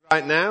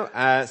Right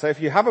now, so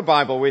if you have a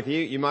Bible with you,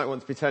 you might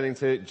want to be turning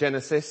to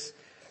Genesis,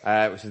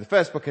 which is the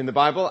first book in the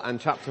Bible, and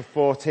chapter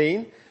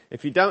 14.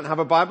 If you don't have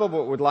a Bible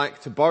but would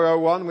like to borrow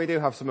one, we do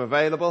have some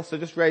available, so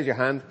just raise your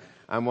hand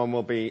and one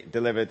will be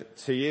delivered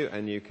to you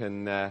and you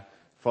can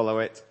follow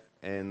it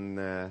in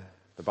the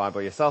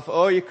Bible yourself.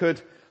 Or you could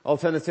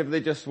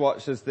alternatively just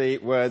watch as the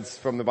words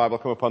from the Bible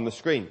come up on the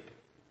screen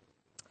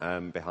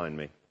behind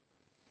me.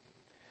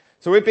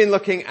 So we've been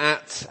looking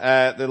at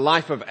the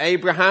life of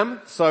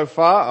Abraham so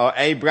far, or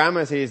Abram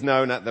as he is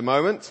known at the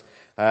moment.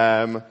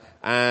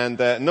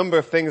 And a number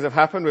of things have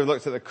happened. We've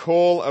looked at the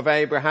call of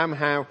Abraham,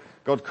 how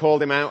God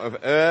called him out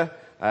of Ur,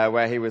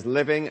 where he was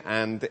living,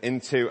 and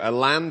into a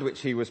land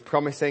which he was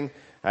promising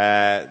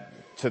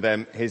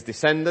to his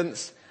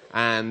descendants,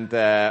 and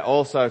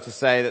also to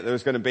say that there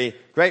was going to be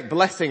great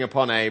blessing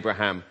upon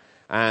Abraham,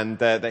 and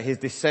that his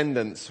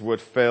descendants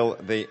would fill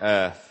the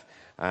earth.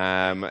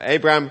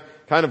 Abraham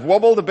kind of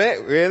wobbled a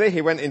bit, really.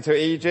 He went into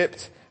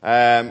Egypt,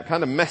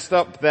 kind of messed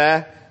up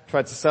there,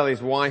 tried to sell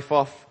his wife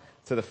off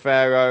to the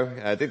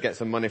Pharaoh, did get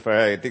some money for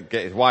her, he did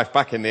get his wife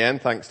back in the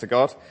end, thanks to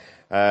God.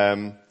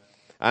 And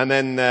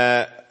then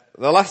the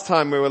last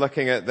time we were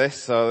looking at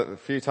this, so a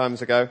few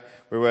times ago,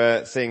 we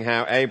were seeing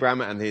how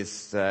Abraham and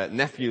his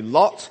nephew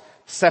Lot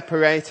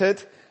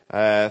separated.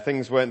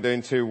 Things weren't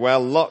doing too well.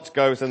 Lot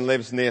goes and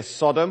lives near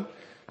Sodom,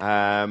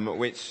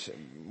 which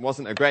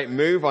wasn't a great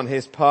move on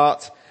his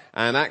part,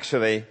 and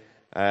actually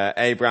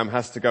Abraham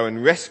has to go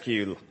and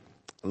rescue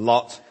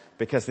Lot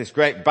because this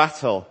great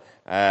battle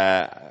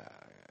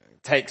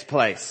takes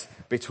place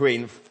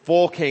between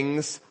 4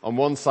 kings on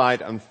one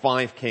side and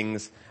 5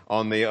 kings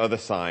on the other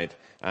side.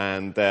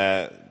 And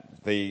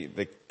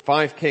the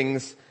 5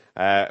 kings,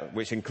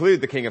 which include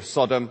the king of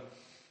Sodom,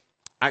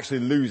 actually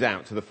lose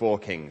out to the 4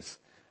 kings.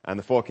 And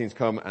the 4 kings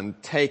come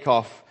and take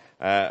off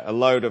a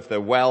load of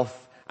the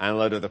wealth and a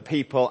load of the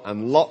people,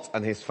 and Lot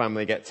and his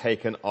family get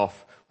taken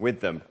off with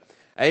them.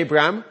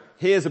 Abraham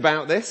hears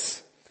about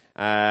this,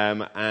 we'll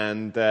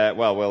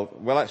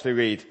actually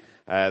read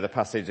the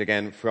passage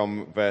again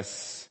from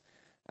verse,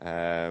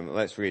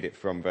 let's read it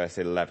from verse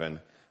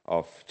 11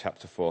 of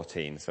chapter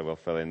 14, so we'll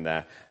fill in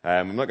there.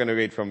 I'm not going to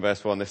read from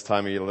verse 1 this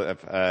time.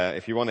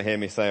 If you want to hear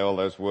me say all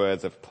those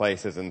words of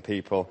places and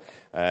people,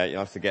 you'll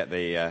have to get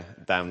the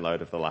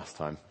download of the last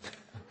time,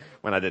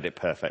 when I did it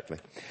perfectly.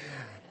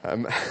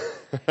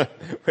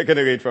 We're going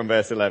to read from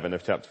verse 11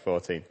 of chapter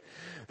 14.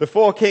 The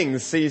 4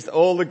 kings seized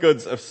all the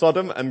goods of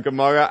Sodom and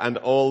Gomorrah and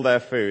all their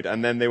food,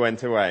 and then they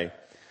went away.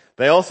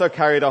 They also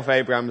carried off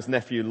Abraham's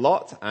nephew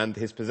Lot and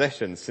his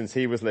possessions, since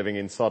he was living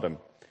in Sodom.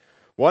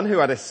 One who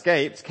had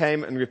escaped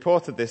came and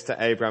reported this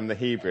to Abraham the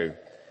Hebrew.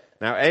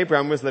 Now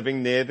Abraham was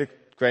living near the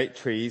great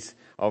trees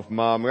of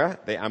Mamre,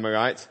 the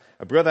Amorite,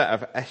 a brother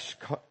of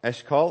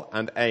Eshcol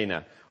and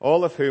Aner,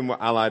 all of whom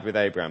were allied with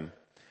Abraham.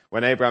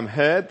 When Abraham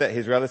heard that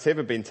his relative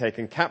had been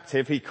taken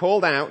captive, he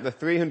called out the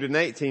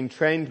 318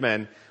 trained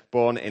men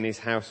born in his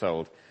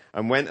household,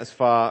 and went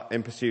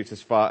in pursuit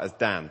as far as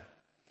Dan.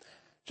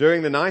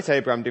 During the night,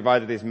 Abraham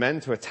divided his men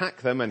to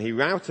attack them, and he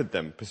routed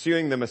them,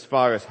 pursuing them as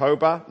far as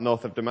Hobah,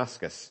 north of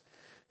Damascus.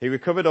 He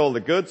recovered all the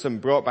goods and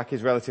brought back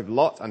his relative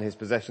Lot and his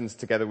possessions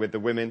together with the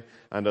women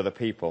and other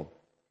people.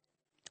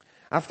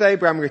 After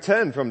Abraham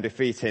returned from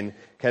defeating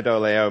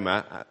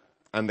Kedorlaomer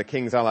and the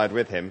kings allied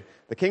with him,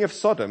 the king of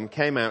Sodom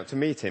came out to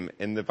meet him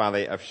in the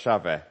valley of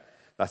Shaveh,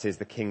 that is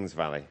the king's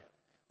valley.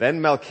 Then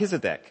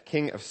Melchizedek,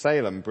 king of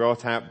Salem,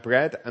 brought out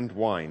bread and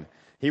wine.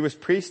 He was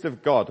priest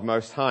of God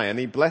Most High, and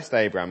he blessed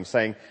Abraham,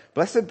 saying,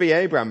 "Blessed be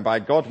Abraham by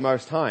God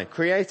Most High,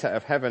 creator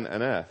of heaven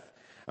and earth.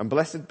 And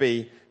blessed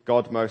be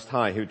God Most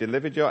High, who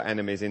delivered your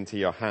enemies into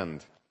your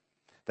hand."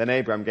 Then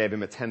Abraham gave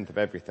him 1/10 of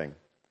everything.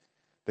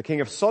 The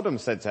king of Sodom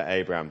said to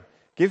Abraham,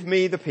 "Give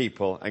me the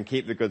people and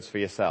keep the goods for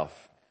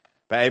yourself."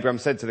 But Abraham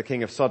said to the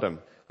king of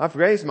Sodom, "I've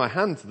raised my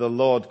hand to the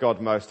Lord God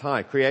Most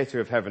High, creator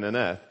of heaven and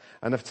earth,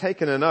 and have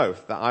taken an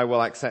oath that I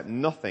will accept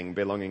nothing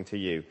belonging to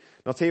you,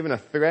 not even a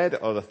thread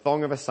or the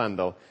thong of a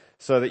sandal,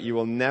 so that you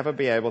will never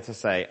be able to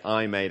say,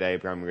 'I made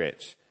Abraham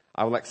rich.'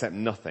 I will accept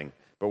nothing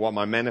but what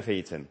my men have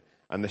eaten,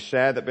 and the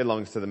share that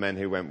belongs to the men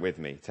who went with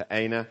me, to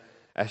Aner,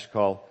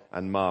 Eshcol,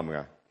 and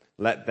Mamre.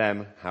 Let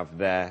them have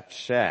their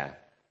share."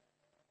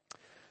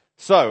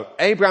 So,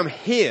 Abraham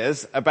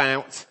hears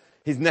about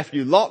his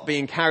nephew Lot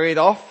being carried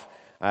off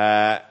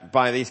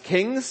by these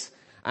kings,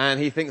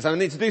 and he thinks, I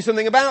need to do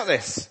something about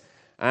this.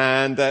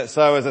 And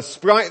so as a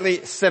sprightly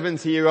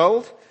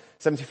 75-year-old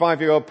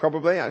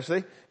probably,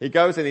 actually, he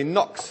goes and he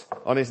knocks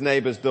on his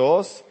neighbours'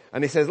 doors,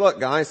 and he says, "Look,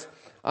 guys,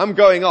 I'm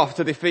going off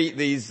to defeat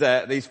these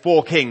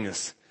 4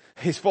 kings,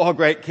 these 4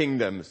 great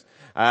kingdoms.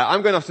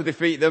 I'm going off to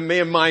defeat them. Me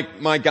and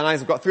my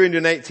guys, I've got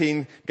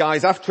 318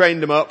 guys, I've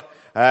trained them up.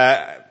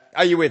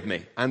 Are you with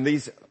me?" And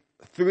these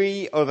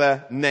 3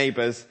 other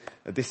neighbours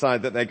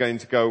decide that they're going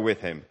to go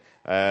with him.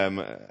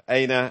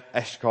 Aner,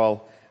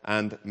 Eshcol,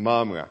 and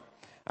Mamre.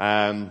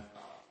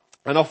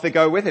 And off they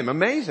go with him.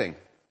 Amazing.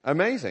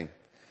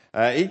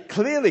 He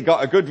clearly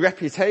got a good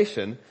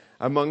reputation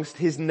amongst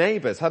his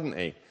neighbours, hadn't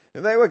he?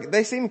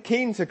 They seemed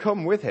keen to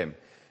come with him.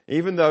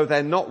 even though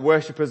they're not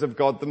worshippers of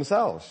God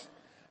themselves.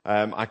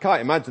 I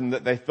can't imagine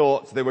that they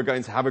thought they were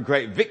going to have a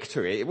great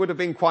victory. It would have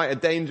been quite a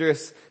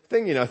dangerous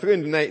thing,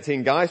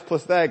 318 guys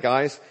plus their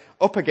guys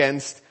up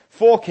against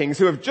 4 kings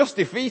who have just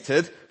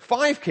defeated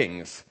 5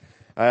 kings.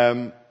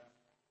 But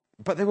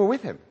they were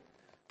with him.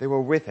 They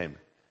were with him.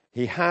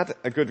 He had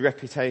a good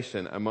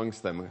reputation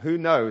amongst them. Who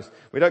knows?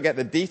 We don't get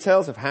the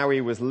details of how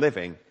he was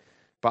living,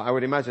 but I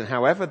would imagine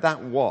however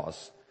that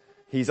was,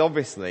 he's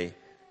obviously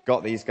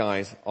got these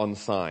guys on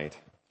side.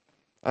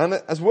 And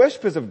as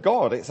worshippers of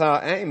God, it's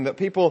our aim that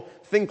people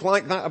think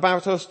like that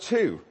about us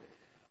too.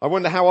 I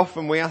wonder how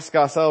often we ask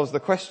ourselves the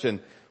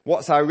question,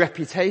 what's our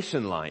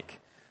reputation like?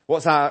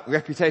 What's our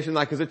reputation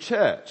like as a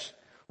church?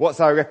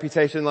 What's our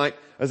reputation like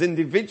as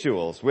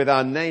individuals with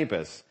our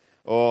neighbours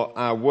or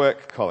our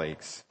work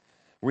colleagues?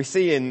 We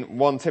see in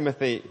 1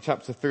 Timothy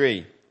chapter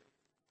 3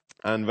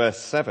 and verse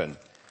 7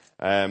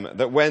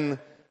 that when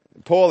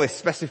Paul is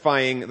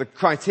specifying the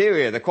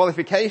criteria, the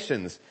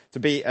qualifications to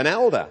be an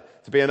elder,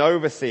 to be an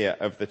overseer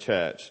of the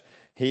church,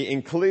 he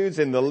includes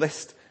in the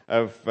list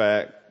of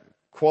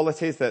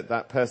qualities that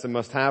that person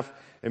must have,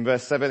 in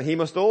verse 7, he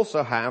must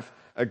also have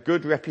a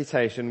good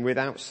reputation with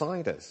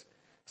outsiders,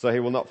 so he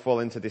will not fall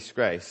into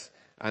disgrace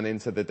and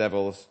into the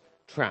devil's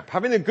trap.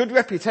 Having a good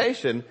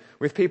reputation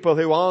with people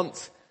who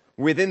aren't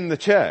within the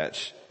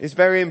church is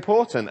very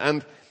important.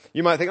 And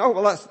you might think, oh,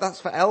 well, that's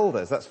for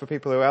elders. That's for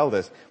people who are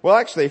elders. Well,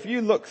 actually, if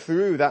you look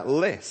through that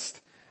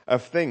list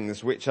of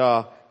things which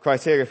are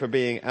criteria for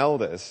being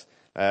elders,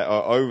 or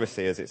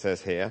overseers, it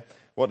says here,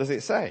 what does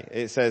it say?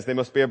 It says they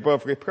must be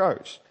above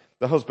reproach,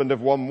 the husband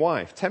of one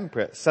wife,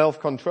 temperate,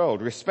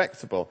 self-controlled,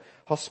 respectable,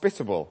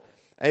 hospitable,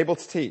 able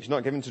to teach,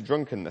 not given to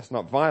drunkenness,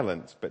 not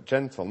violent, but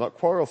gentle, not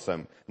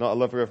quarrelsome, not a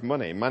lover of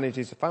money,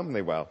 manages a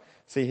family well,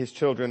 see his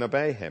children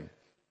obey him.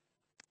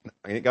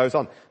 And it goes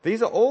on.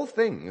 These are all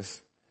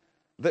things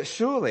that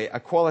surely are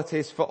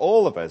qualities for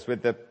all of us,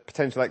 with the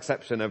potential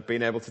exception of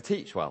being able to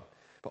teach well.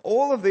 But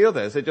all of the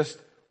others are just,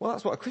 well,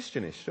 that's what a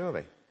Christian is,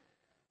 surely.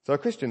 So a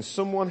Christian,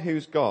 someone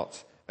who's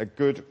got a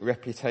good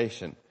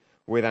reputation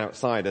with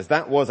outsiders.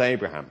 That was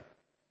Abraham.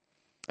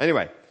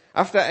 Anyway,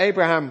 after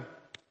Abraham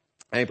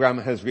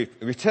has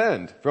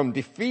returned from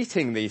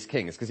defeating these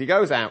kings, because he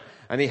goes out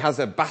and he has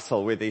a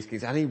battle with these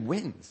kings and he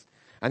wins.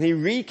 And he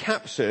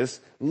recaptures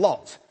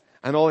Lot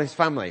and all his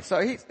family.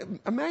 So he's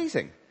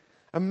amazing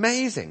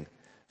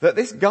that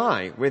this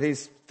guy with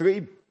his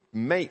 3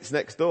 mates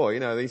next door,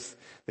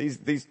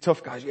 these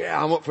tough guys,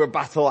 yeah, I'm up for a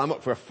battle, I'm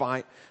up for a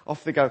fight.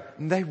 Off they go,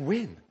 and they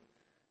win.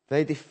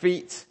 They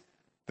defeat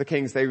the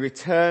kings. They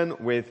return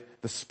with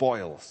the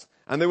spoils.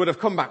 And they would have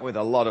come back with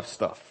a lot of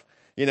stuff.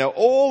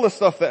 All the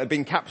stuff that had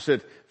been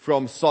captured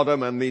from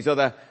Sodom and these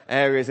other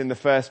areas in the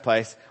first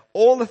place,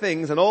 all the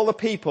things and all the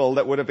people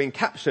that would have been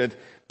captured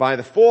by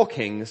the 4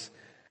 kings,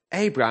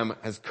 Abraham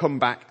has come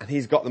back and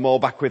he's got them all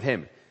back with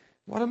him.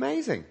 What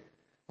amazing.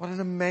 What an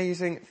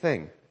amazing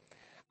thing.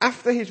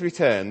 After he's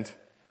returned,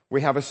 we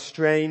have a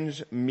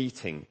strange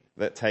meeting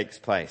that takes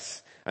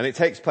place. And it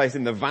takes place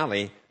in the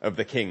valley of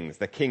the kings,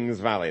 the King's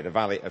Valley, the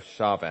valley of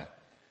Shaveh.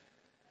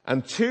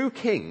 And 2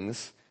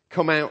 kings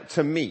come out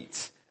to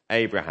meet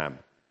Abraham,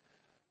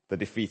 the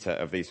defeater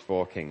of these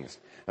 4 kings.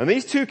 And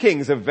these 2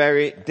 kings are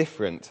very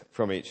different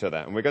from each other.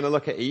 And we're going to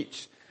look at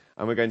each,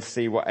 and we're going to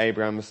see what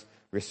Abraham's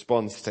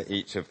response to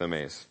each of them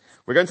is.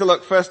 We're going to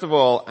look first of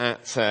all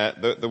at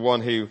the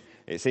one who,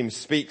 it seems,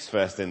 speaks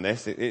first in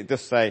this. It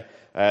does say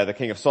the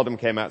king of Sodom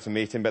came out to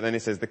meet him, but then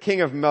it says the king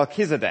of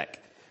Melchizedek,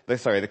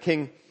 the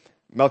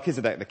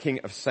king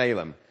of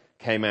Salem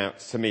came out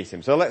to meet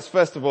him. So let's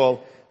first of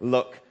all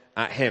look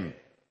at him.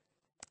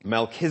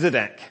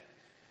 Melchizedek.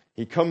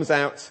 He comes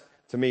out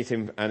to meet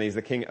him, and he's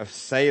the king of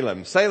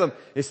Salem. Salem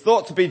is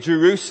thought to be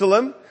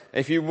Jerusalem.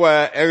 If you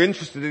are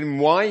interested in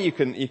why, you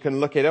can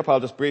look it up. I'll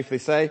just briefly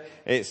say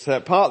it's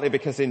partly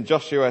because in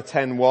Joshua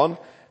 10:1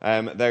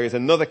 there is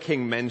another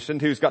king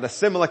mentioned who's got a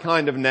similar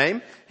kind of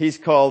name. He's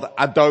called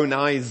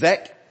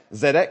Adonai-Zedek,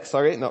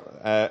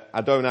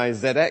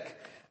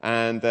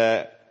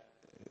 and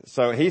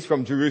so he's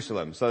from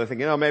Jerusalem. So they're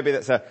thinking, maybe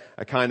that's a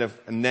kind of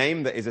a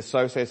name that is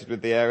associated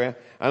with the area.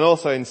 And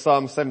also in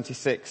Psalm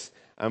 76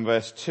 and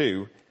verse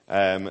 2,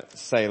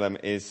 Salem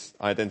is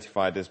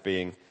identified as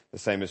being the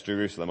same as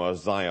Jerusalem, or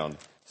Zion.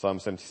 Psalm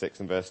 76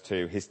 and verse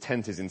 2. His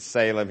tent is in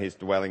Salem, his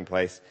dwelling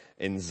place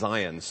in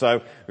Zion.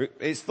 So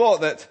it's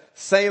thought that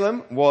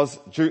Salem was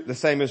the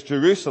same as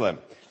Jerusalem.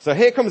 So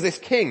here comes this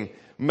king,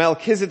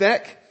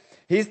 Melchizedek.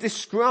 He's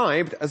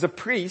described as a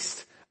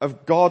priest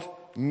of God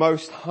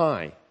Most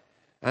High.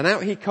 And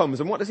out he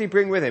comes. And what does he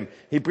bring with him?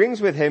 He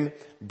brings with him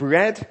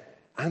bread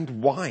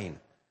and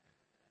wine.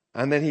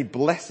 And then he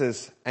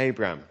blesses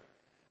Abraham.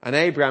 And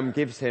Abraham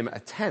gives him a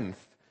tenth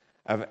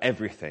of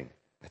everything.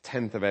 A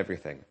tenth of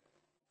everything.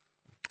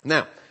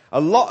 Now,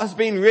 a lot has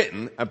been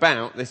written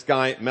about this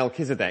guy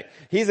Melchizedek.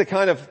 He's a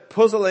kind of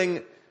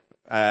puzzling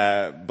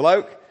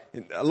bloke.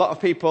 A lot of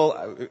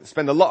people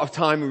spend a lot of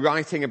time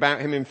writing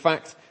about him. In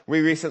fact, we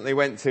recently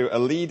went to a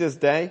Leaders'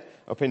 Day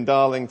up in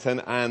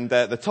Darlington, and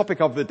the topic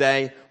of the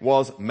day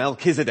was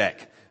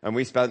Melchizedek. and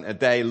we spent a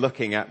day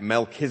looking at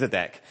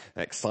Melchizedek.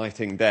 An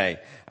exciting day.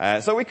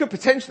 So we could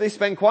potentially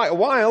spend quite a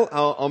while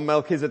on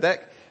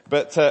Melchizedek,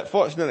 but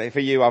fortunately for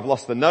you, I've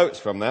lost the notes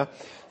from there.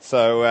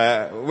 So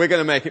we're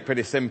going to make it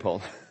pretty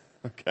simple.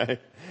 Okay?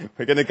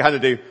 We're going to kind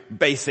of do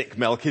basic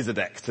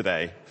Melchizedek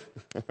today.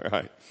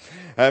 Right.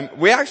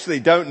 We actually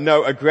don't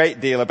know a great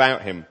deal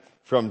about him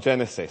from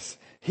Genesis.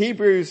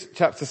 Hebrews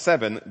chapter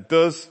 7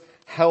 does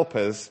help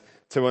us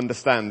to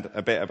understand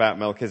a bit about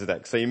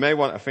Melchizedek. So you may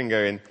want a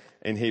finger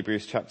in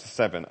Hebrews chapter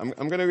 7. I'm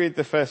going to read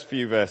the first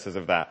few verses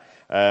of that.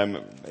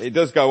 It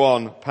does go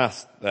on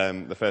past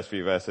the first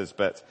few verses,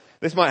 but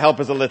this might help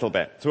us a little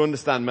bit to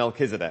understand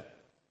Melchizedek.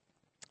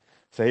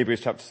 So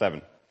Hebrews chapter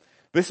 7.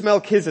 This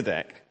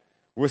Melchizedek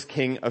was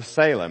king of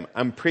Salem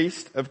and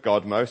priest of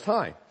God Most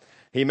High.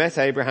 He met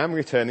Abraham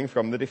returning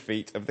from the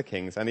defeat of the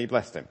kings, and he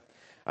blessed him.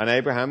 And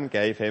Abraham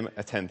gave him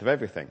a tenth of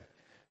everything.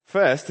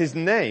 First, his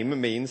name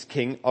means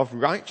king of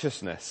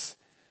righteousness.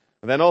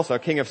 And then also,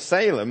 king of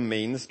Salem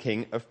means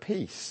king of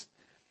peace.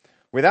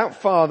 Without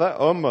father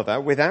or mother,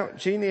 without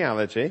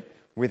genealogy,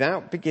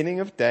 without beginning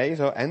of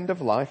days or end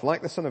of life,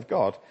 like the Son of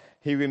God,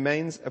 he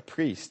remains a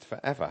priest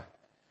forever.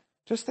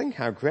 Just think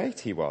how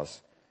great he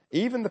was.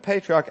 Even the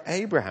patriarch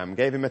Abraham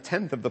gave him a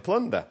tenth of the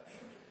plunder.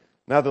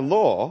 Now the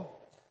law,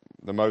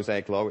 the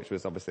Mosaic law, which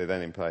was obviously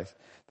then in place,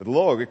 the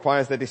law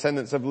requires the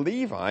descendants of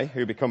Levi,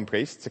 who become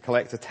priests, to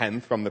collect a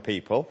tenth from the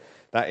people,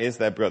 that is,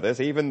 their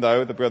brothers, even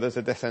though the brothers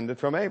are descended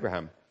from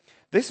Abraham.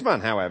 This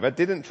man, however,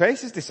 didn't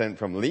trace his descent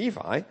from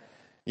Levi,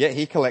 yet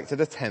he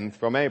collected a tenth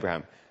from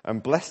Abraham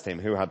and blessed him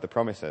who had the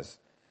promises.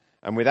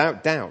 And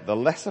without doubt, the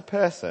lesser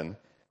person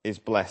is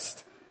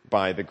blessed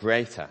by the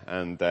greater.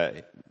 And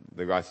the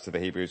writer to the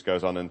Hebrews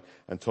goes on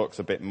and talks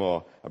a bit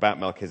more about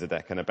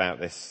Melchizedek and about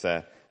this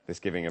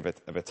giving of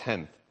a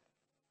tenth.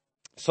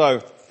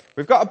 So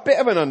we've got a bit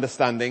of an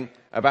understanding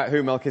about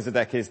who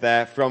Melchizedek is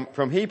there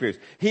from Hebrews.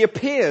 He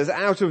appears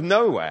out of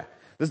nowhere.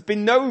 There's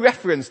been no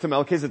reference to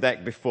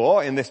Melchizedek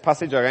before in this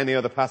passage or any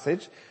other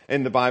passage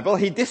in the Bible.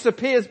 He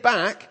disappears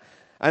back,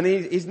 and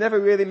he's never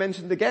really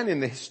mentioned again in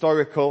the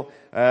historical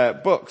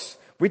books.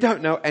 We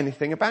don't know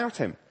anything about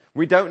him.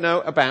 We don't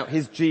know about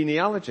his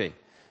genealogy.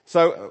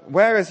 So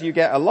whereas you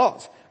get a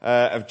lot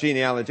of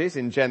genealogies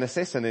in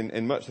Genesis and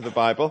in much of the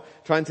Bible,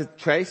 trying to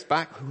trace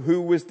back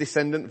who was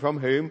descendant from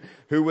whom,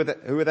 who were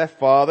their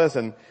fathers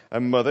and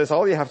mothers,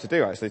 all you have to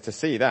do actually to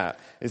see that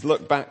is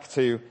look back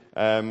to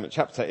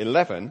chapter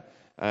 11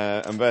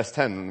 and verse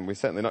 10. And we're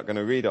certainly not going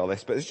to read all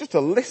this, but it's just a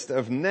list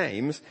of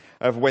names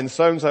of when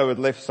so-and-so had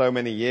lived so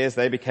many years,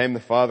 they became the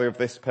father of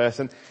this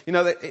person. You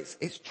know,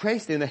 it's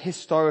traced in a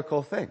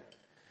historical thing.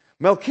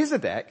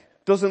 Melchizedek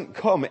doesn't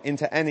come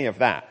into any of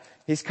that.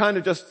 He's kind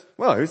of just,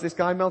 well, who's this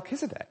guy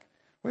Melchizedek?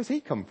 Where's he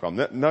come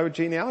from? No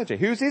genealogy.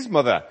 Who's his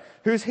mother?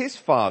 Who's his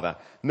father?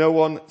 No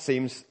one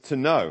seems to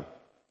know.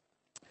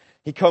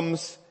 He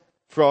comes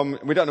from,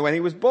 we don't know when he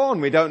was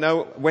born. We don't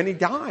know when he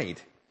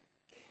died.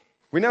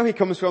 We know he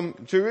comes from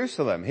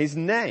Jerusalem. His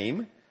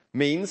name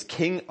means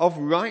king of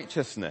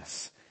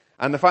righteousness.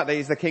 And the fact that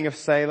he's the king of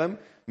Salem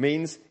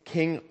means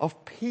king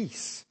of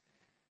peace.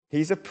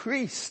 He's a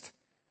priest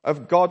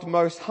of God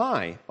Most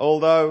High,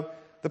 although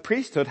the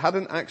priesthood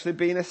hadn't actually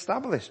been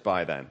established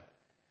by then.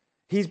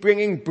 He's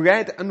bringing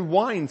bread and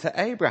wine to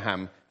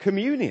Abraham,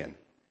 communion,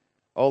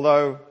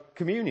 although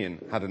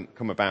communion hadn't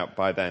come about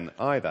by then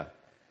either.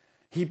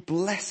 He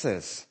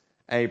blesses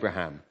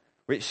Abraham,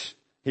 which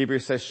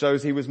Hebrews says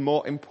shows he was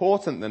more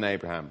important than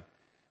Abraham,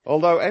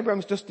 although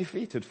Abraham's just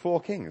defeated 4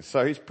 kings,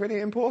 so he's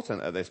pretty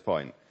important at this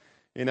point.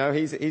 You know,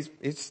 his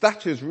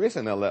stature's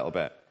risen a little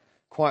bit,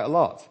 quite a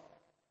lot,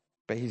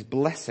 but he's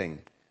blessing.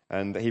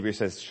 And Hebrews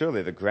says,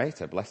 surely the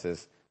greater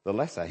blesses the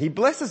lesser. He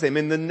blesses him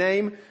in the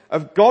name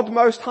of God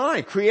Most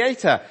High,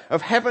 creator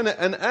of heaven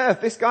and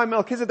earth. This guy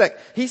Melchizedek,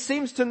 he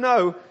seems to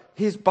know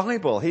his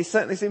Bible. He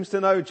certainly seems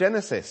to know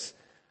Genesis,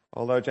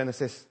 although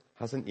Genesis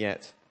hasn't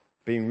yet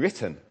been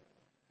written.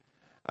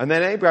 And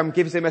then Abraham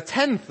gives him a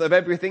tenth of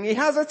everything. He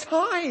has a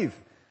tithe,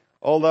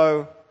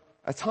 although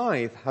a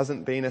tithe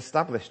hasn't been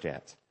established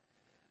yet,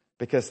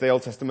 because the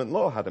Old Testament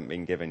law hadn't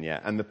been given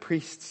yet, and the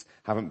priests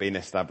haven't been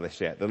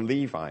established yet, the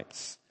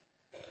Levites.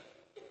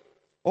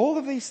 All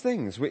of these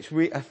things, which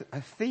are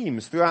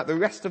themes throughout the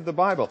rest of the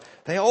Bible,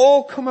 they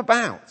all come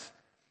about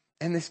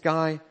in this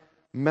guy,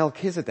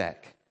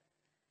 Melchizedek.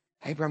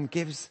 Abraham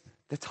gives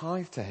the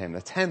tithe to him,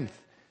 the tenth.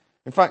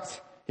 In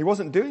fact, he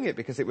wasn't doing it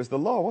because it was the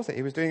law, was it?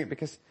 He was doing it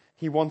because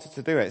he wanted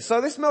to do it.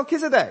 So this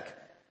Melchizedek,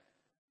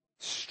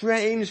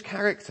 strange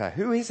character,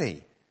 who is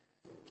he?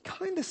 He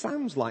kind of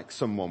sounds like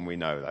someone we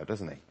know though,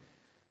 doesn't he?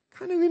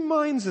 Kind of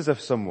reminds us of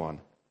someone.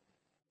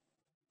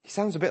 He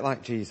sounds a bit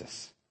like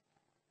Jesus.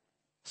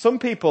 Some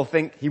people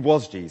think he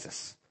was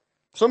Jesus.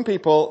 Some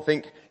people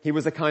think he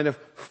was a kind of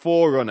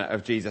forerunner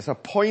of Jesus, a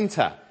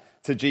pointer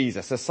to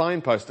Jesus, a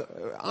signpost.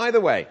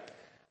 Either way,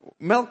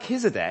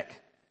 Melchizedek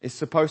is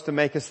supposed to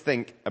make us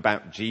think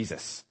about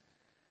Jesus.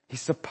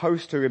 He's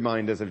supposed to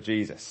remind us of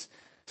Jesus.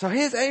 So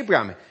here's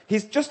Abraham.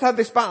 He's just had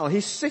this battle.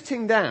 He's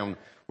sitting down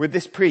with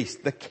this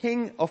priest, the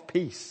king of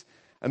peace.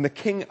 and the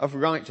king of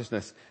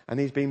righteousness, and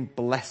he's been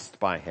blessed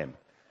by him.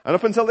 And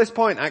up until this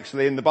point,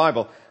 actually, in the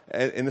Bible,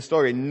 in the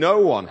story, no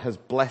one has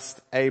blessed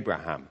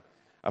Abraham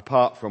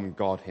apart from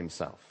God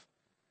himself.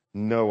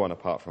 No one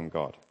apart from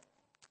God.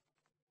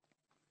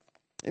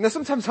 You know,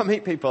 sometimes I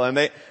meet people and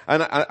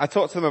I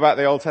talk to them about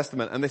the Old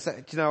Testament and they say,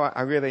 do you know,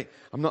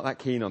 I'm not that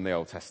keen on the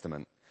Old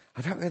Testament.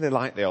 I don't really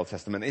like the Old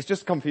Testament. It's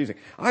just confusing.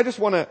 I just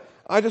want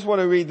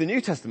to read the New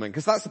Testament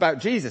because that's about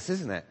Jesus,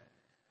 isn't it?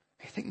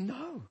 You think,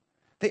 no.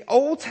 The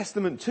Old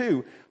Testament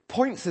too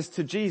points us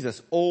to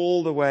Jesus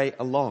all the way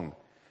along.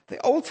 The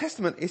Old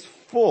Testament is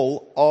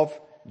full of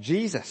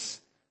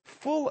Jesus.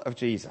 Full of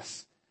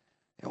Jesus.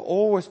 It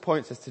always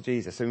points us to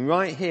Jesus. And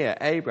right here,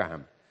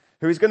 Abraham,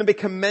 who is going to be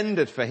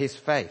commended for his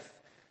faith.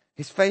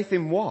 His faith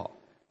in what?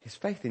 His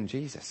faith in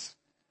Jesus.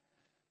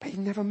 But he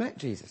never met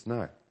Jesus,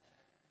 no.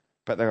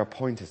 But there are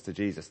pointers to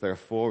Jesus. There are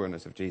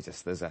forerunners of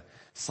Jesus. There's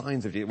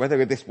signs of Jesus.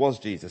 Whether this was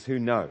Jesus, who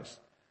knows?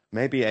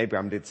 Maybe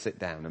Abraham did sit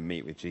down and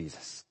meet with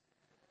Jesus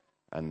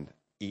and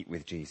eat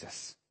with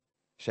Jesus,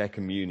 share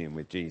communion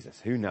with Jesus.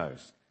 Who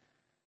knows?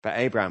 But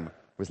Abraham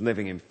was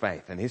living in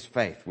faith, and his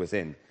faith was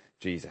in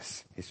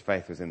Jesus. His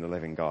faith was in the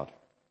living God.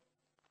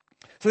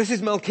 So this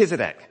is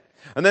Melchizedek.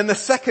 And then the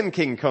second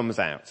king comes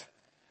out.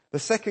 The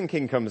second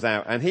king comes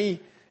out, and he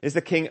is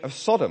the king of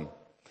Sodom.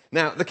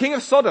 Now, the king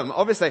of Sodom,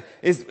 obviously,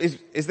 is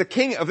the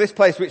king of this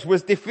place which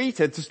was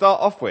defeated to start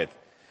off with.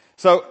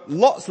 So,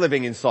 Lot's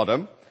living in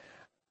Sodom.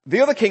 The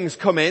other kings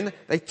come in,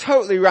 they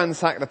totally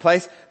ransack the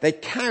place, they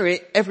carry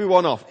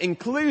everyone off,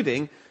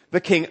 including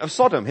the king of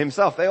Sodom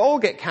himself. They all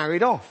get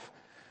carried off.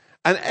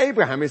 And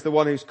Abraham is the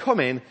one who's come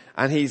in,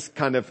 and he's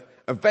kind of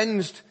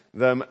avenged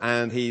them,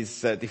 and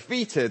he's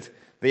defeated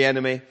the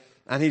enemy,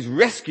 and he's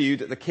rescued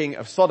the king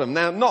of Sodom.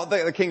 Now, not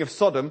that the king of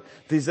Sodom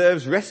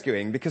deserves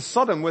rescuing, because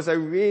Sodom was a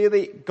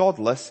really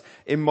godless,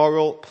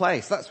 immoral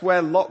place. That's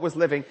where Lot was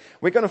living.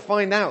 We're going to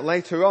find out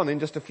later on in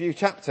just a few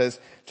chapters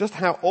just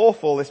how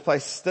awful this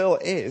place still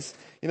is.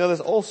 You know, there's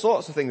all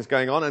sorts of things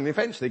going on, and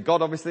eventually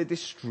God obviously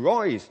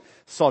destroys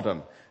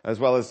Sodom as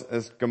well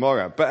as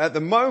Gomorrah. But at the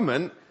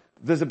moment,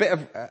 there's a bit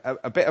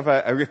of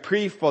a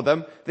reprieve for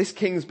them. This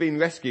king's been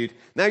rescued.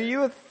 Now, you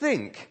would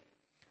think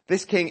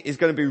this king is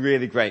going to be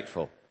really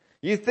grateful.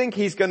 You think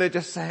he's going to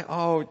just say,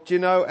 oh, do you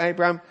know,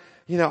 Abraham,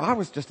 you know, I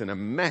was just in a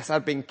mess.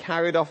 I'd been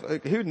carried off.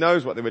 Who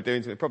knows what they were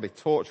doing to me? Probably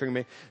torturing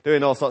me,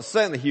 doing all sorts,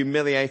 certainly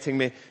humiliating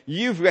me.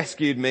 You've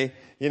rescued me.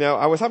 You know,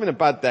 I was having a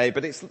bad day,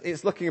 but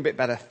it's looking a bit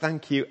better.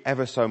 Thank you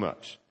ever so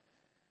much.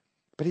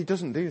 But he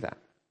doesn't do that.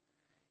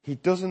 He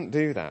doesn't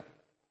do that.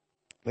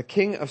 The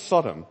king of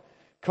Sodom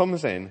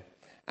comes in,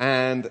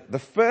 and the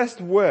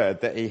first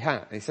word that he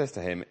says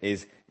to him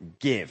is,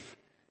 give.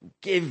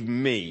 Give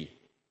me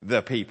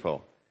the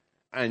people,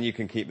 and you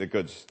can keep the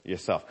goods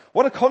yourself.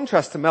 What a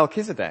contrast to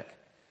Melchizedek,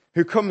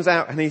 who comes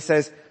out and he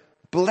says,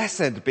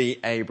 blessed be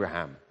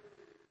Abraham.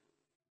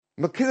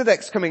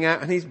 Melchizedek's coming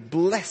out and he's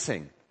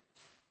blessing.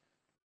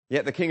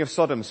 Yet the king of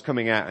Sodom's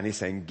coming out and he's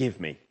saying, give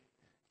me.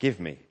 Give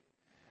me.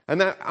 And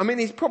now, I mean,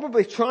 he's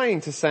probably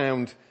trying to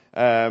sound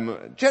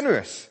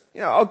generous.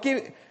 You know, I'll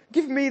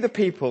give me the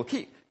people.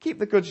 Keep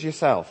the goods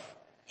yourself.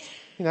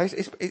 You know,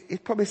 he's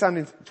probably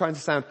trying to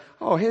sound,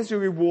 oh, here's your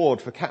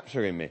reward for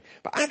capturing me.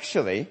 But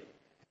actually,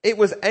 it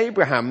was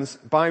Abraham's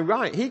by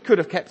right. He could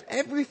have kept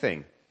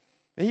everything.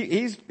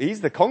 He's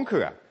the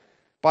conqueror.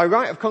 By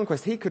right of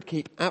conquest, he could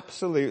keep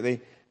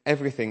absolutely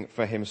everything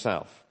for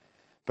himself.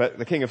 But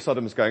the king of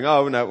Sodom's going,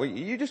 oh no,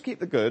 you just keep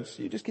the goods.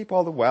 You just keep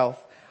all the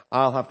wealth.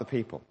 I'll have the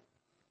people.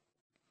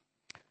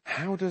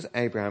 How does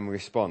Abraham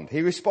respond?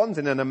 He responds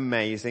in an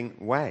amazing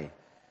way.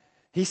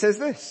 He says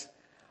this,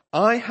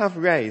 I have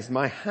raised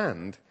my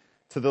hand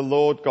to the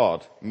Lord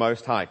God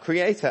Most High,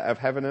 creator of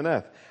heaven and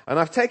earth. And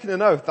I've taken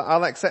an oath that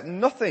I'll accept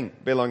nothing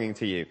belonging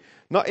to you,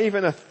 not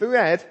even a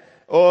thread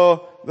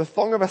or the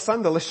thong of a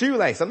sandal, a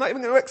shoelace. I'm not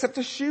even going to accept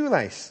a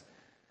shoelace,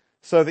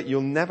 so that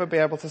you'll never be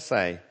able to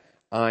say,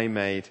 I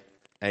made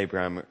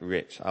Abraham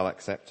rich. I'll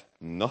accept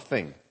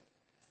nothing.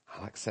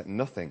 I'll accept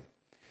nothing.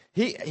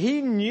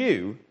 He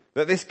knew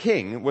that this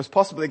king was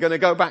possibly going to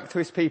go back to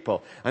his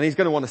people, and he's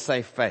going to want to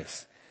save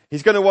face.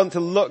 He's going to want to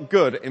look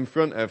good in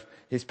front of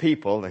his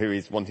people, who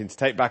he's wanting to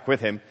take back with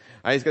him.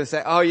 And he's going to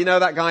say, oh, you know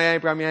that guy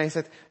Abraham? Yeah, he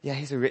said, yeah,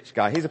 he's a rich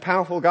guy. He's a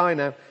powerful guy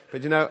now.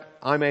 But you know,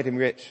 I made him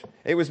rich.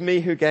 It was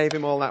me who gave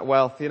him all that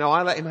wealth. You know,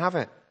 I let him have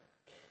it.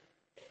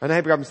 And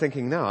Abraham's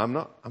thinking, no, I'm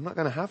not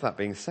going to have that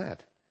being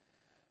said.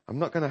 I'm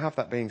not going to have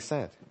that being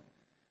said.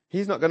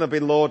 He's not going to be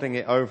lording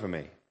it over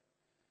me.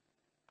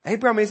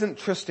 Abraham isn't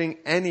trusting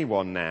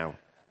anyone now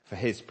for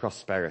his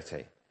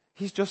prosperity.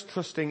 He's just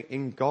trusting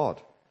in God.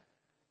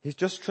 He's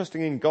just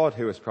trusting in God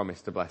who has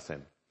promised to bless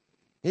him.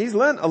 He's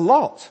learnt a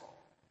lot.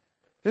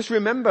 Just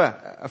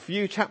remember a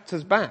few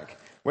chapters back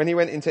when he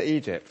went into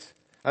Egypt.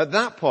 At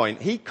that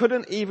point, he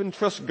couldn't even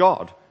trust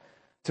God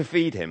to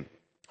feed him.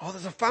 Oh,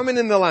 there's a famine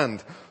in the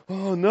land.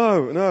 Oh,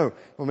 no.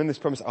 I'm in this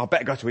promise. Oh,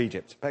 better go to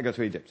Egypt.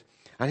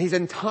 And he's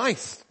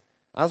enticed,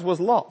 as was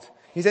Lot.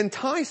 He's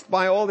enticed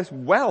by all this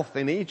wealth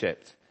in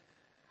Egypt.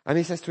 And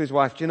he says to his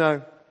wife, do you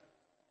know,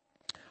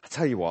 I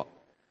tell you what,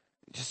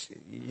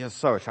 you're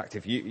so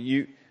attractive.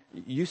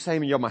 You say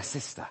you're my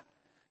sister.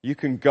 You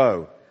can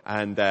go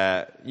and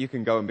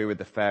be with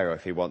the Pharaoh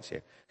if he wants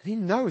you. And he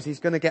knows he's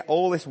going to get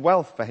all this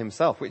wealth for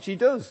himself, which he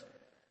does.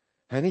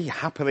 And he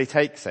happily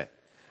takes it.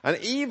 And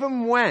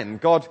even when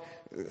God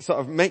sort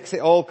of makes it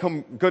all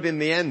come good in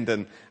the end,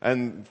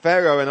 and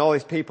Pharaoh and all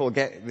his people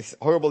get these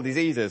horrible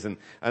diseases, and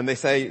they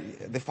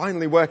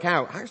finally work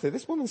out, actually,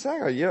 this woman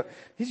Sarah,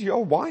 he's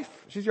your wife.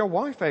 She's your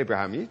wife,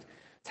 Abraham. You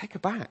take her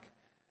back.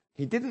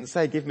 He didn't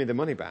say, give me the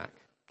money back.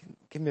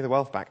 Give me the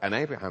wealth back. And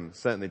Abraham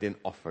certainly didn't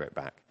offer it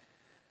back.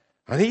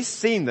 And he's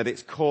seen that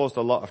it's caused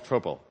a lot of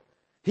trouble.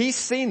 He's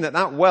seen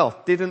that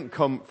wealth didn't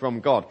come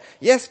from God.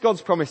 Yes,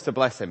 God's promised to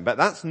bless him, but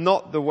that's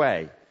not the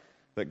way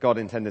that God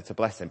intended to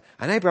bless him.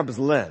 And Abraham has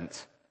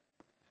learnt.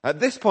 At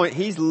this point,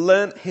 he's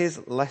learnt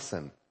his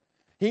lesson.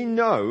 He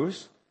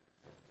knows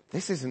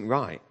this isn't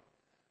right.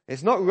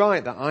 It's not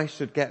right that I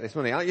should get this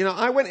money.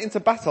 I went into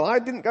battle. I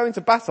didn't go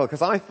into battle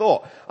because I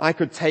thought I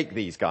could take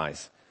these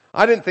guys.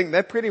 I didn't think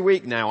they're pretty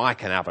weak now. I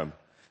can have them.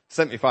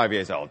 75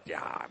 years old.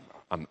 Yeah,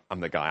 I'm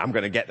the guy. I'm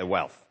going to get the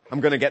wealth.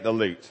 I'm going to get the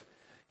loot.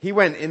 He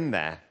went in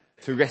there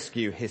to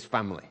rescue his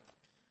family.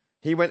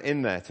 He went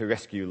in there to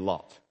rescue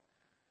Lot.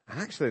 And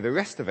actually the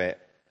rest of it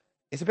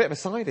is a bit of a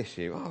side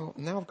issue. Oh,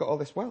 now I've got all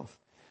this wealth.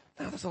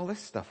 Now there's all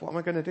this stuff. What am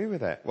I going to do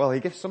with it? Well, he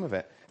gives some of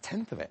it, a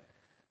tenth of it.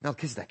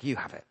 Melchizedek, you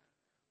have it.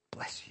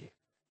 Bless you.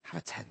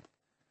 Have a tenth.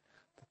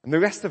 And the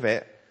rest of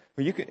it,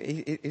 well,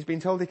 he's been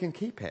told he can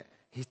keep it.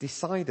 He's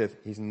decided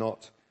he's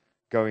not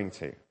going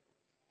to.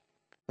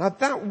 Now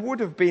that would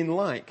have been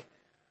like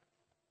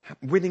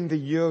winning the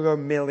Euro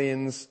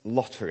Millions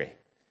lottery. Can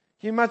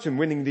you imagine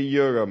winning the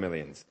Euro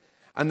Millions?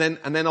 And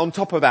then on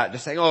top of that,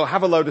 just saying, oh,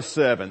 have a load of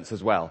servants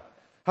as well.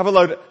 Have a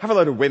load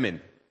of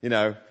women,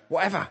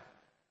 whatever.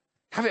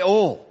 Have it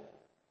all.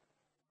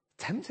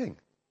 Tempting.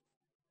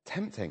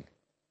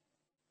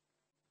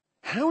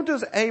 How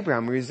does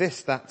Abraham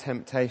resist that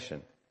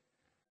temptation?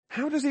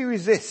 How does he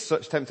resist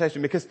such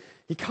temptation? Because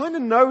he kind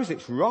of knows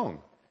it's wrong.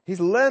 He's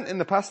learnt in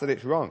the past that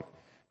it's wrong.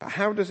 But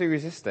how does he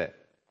resist it?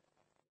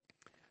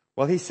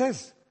 Well, he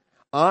says,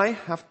 I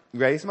have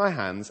raised my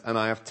hands and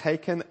I have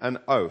taken an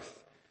oath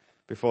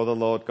before the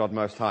Lord God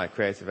Most High,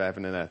 creator of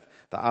heaven and earth,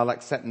 that I'll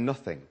accept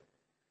nothing.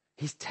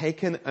 He's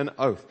taken an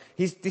oath.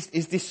 He's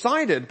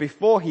decided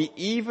before he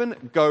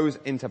even goes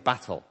into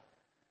battle.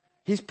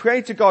 He's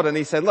prayed to God and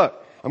he said,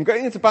 look, I'm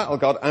going into battle,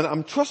 God, and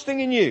I'm trusting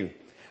in you.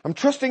 I'm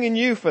trusting in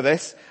you for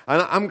this,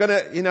 and I'm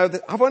gonna,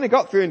 I've only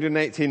got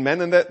 318 men,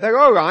 and they're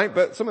alright,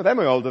 but some of them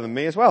are older than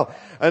me as well.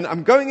 And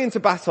I'm going into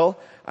battle,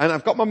 and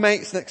I've got my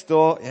mates next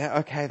door. Yeah,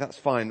 okay, that's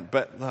fine.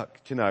 But look,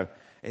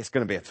 it's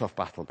gonna be a tough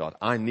battle, God.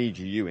 I need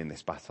you in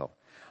this battle.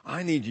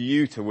 I need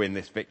you to win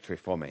this victory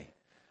for me.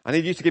 I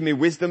need you to give me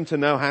wisdom to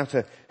know how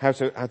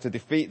to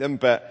defeat them,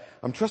 but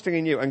I'm trusting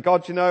in you. And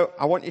God,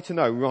 I want you to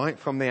know right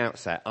from the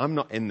outset, I'm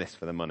not in this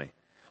for the money.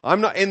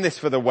 I'm not in this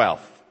for the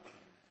wealth.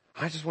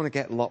 I just want to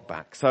get Lot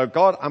back. So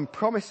God, I'm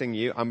promising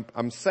you,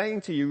 I'm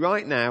saying to you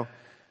right now,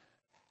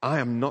 I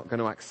am not going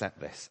to accept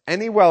this.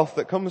 Any wealth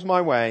that comes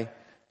my way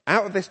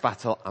out of this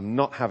battle, I'm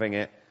not having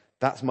it.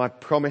 That's my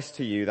promise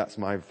to you. That's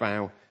my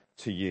vow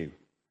to you.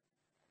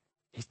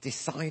 He's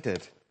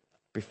decided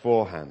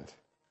beforehand.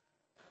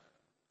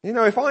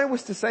 If I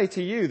was to say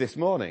to you this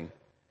morning,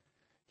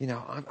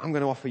 I'm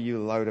going to offer you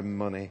a load of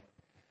money.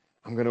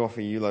 I'm going to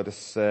offer you a load of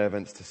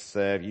servants to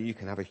serve you. You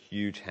can have a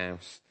huge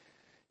house.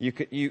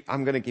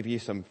 I'm going to give you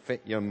some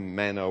fit young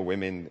men or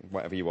women,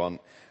 whatever you want.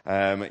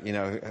 How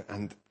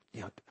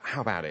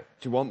about it?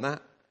 Do you want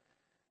that?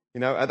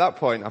 At that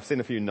point, I've seen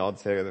a few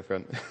nods here at the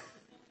front.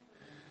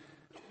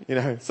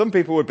 Some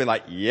people would be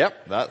like,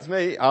 yep, that's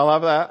me. I'll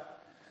have that.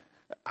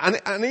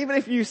 And even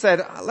if you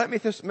said, let me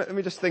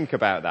just think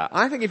about that.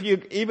 I think if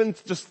you even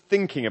just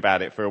thinking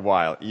about it for a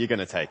while, you're going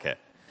to take it.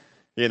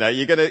 You're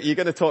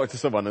going to talk to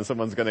someone and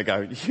someone's going to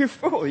go, you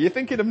fool, you're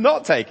thinking of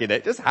not taking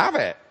it. Just have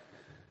it.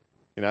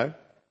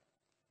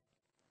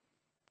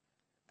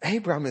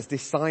 Abraham has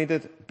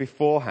decided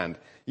beforehand.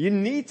 You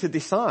need to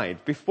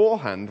decide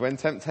beforehand when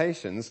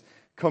temptations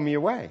come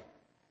your way.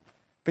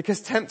 Because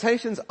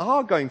temptations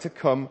are going to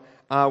come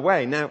our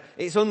way. Now,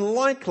 it's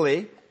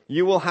unlikely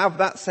you will have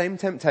that same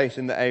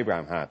temptation that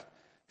Abraham had.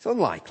 It's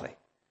unlikely.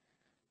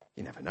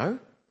 You never know.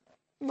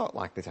 Not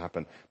likely to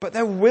happen. But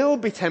there will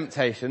be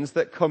temptations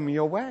that come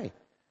your way.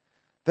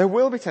 There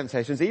will be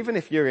temptations, even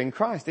if you're in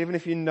Christ, even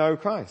if you know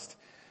Christ.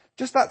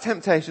 Just that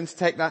temptation to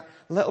take that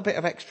little bit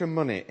of extra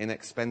money in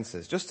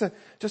expenses, just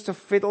to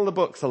fiddle the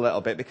books a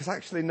little bit, because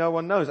actually no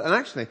one knows. And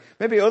actually,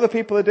 maybe other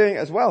people are doing it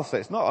as well. So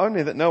it's not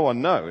only that no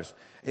one knows,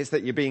 it's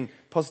that you're being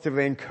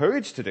positively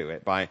encouraged to do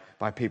it by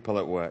people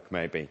at work,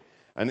 maybe.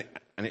 And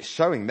it's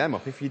showing them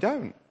up if you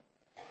don't.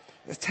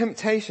 There's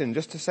temptation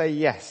just to say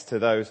yes to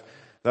those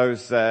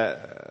drugs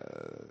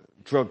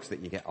that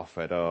you get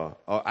offered, or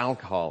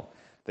alcohol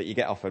that you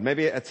get offered.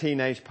 Maybe at a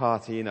teenage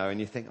party, and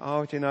you think,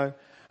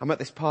 I'm at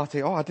this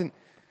party.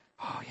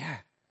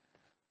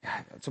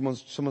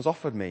 Someone's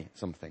offered me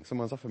something.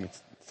 Someone's offered me to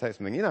say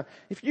something.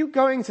 If you're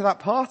going to that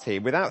party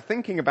without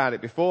thinking about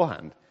it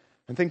beforehand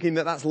and thinking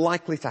that that's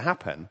likely to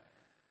happen,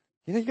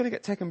 You're going to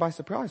get taken by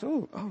surprise.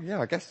 Oh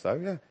yeah, I guess so,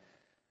 yeah.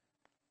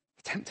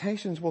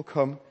 Temptations will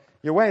come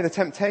your way. The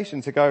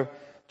temptation to go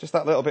just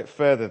that little bit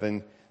further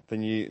than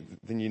you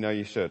know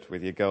you should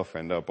with your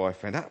girlfriend or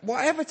boyfriend.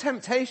 Whatever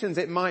temptations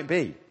it might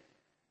be.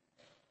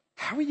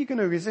 How are you going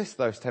to resist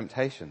those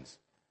temptations?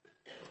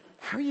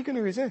 How are you going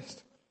to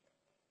resist?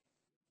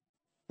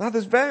 Now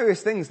there's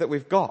various things that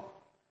we've got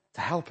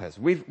to help us.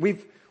 We've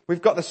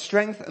got the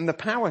strength and the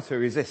power to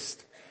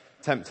resist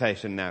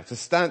temptation now, to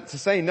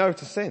say no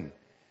to sin.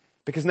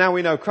 Because now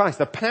we know Christ.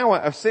 The power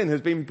of sin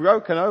has been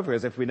broken over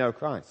us if we know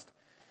Christ.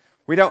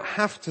 We don't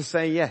have to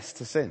say yes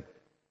to sin.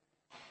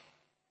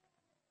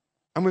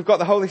 And we've got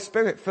the Holy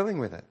Spirit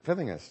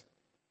filling us.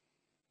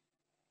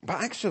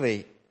 But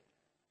actually,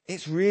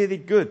 it's really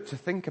good to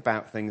think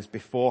about things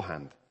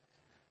beforehand.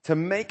 To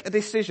make a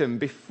decision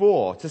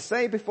before, to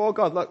say before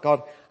God, look,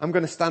 God, I'm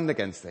going to stand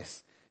against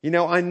this.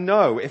 I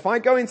know if I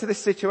go into this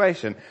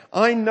situation,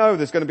 I know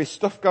there's going to be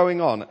stuff going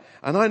on,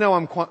 and I know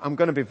I'm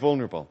going to be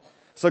vulnerable.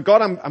 So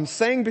God, I'm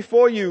saying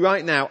before you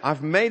right now,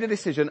 I've made a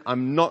decision,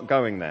 I'm not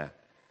going there.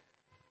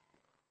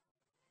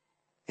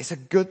 It's a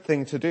good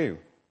thing to do.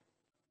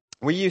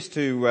 We used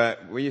to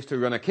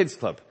run a kids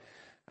club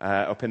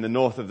up in the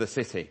north of the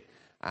city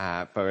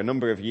for a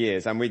number of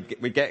years, and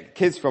we'd get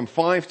kids from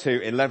 5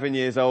 to 11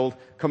 years old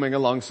coming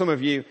along. Some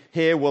of you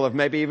here will have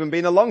maybe even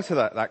been along to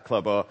that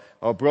club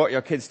or brought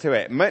your kids to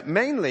it.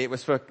 Mainly it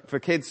was for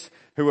kids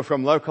who were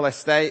from local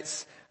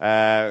estates,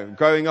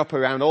 growing up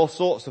around all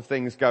sorts of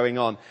things going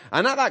on.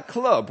 And at that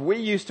club, we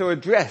used to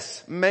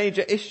address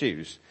major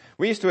issues.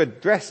 We used to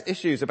address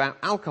issues about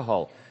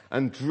alcohol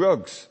and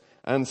drugs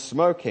and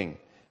smoking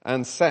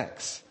and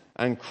sex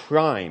and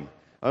crime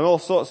and all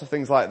sorts of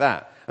things like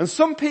that. And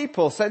some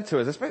people said to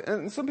us,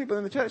 and some people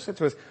in the church said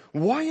to us,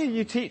 why are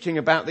you teaching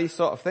about these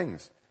sort of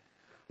things?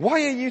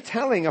 Why are you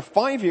telling a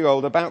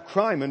 5-year-old about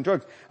crime and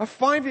drugs? A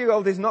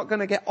 5-year-old is not going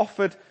to get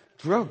offered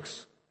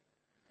drugs.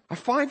 A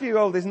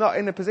 5-year-old is not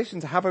in a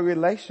position to have a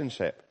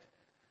relationship.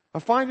 A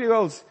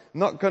 5-year-old's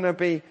not going to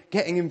be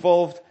getting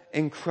involved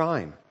in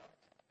crime.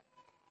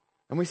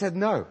 And we said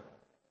no.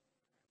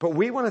 But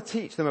we want to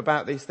teach them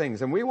about these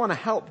things, and we want to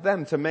help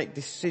them to make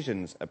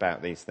decisions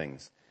about these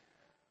things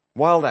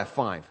while they're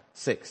 5,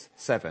 6,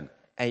 7,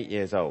 8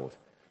 years old.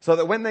 So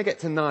that when they get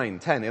to 9,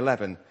 10,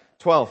 11,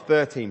 12,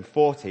 13,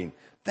 14,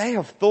 they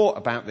have thought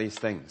about these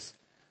things.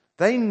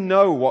 They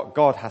know what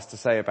God has to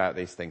say about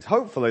these things.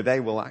 Hopefully they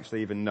will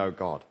actually even know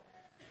God.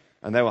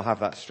 And they will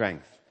have that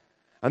strength.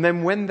 And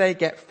then when they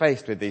get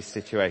faced with these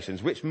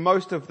situations, which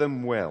most of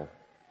them will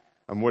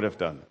and would have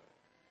done,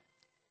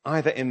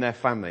 either in their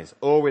families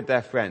or with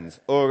their friends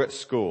or at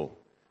school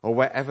or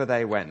wherever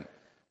they went,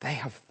 they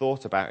have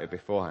thought about it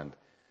beforehand.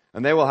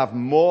 And they will have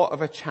more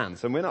of a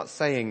chance. And we're not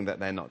saying that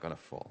they're not going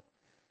to fall,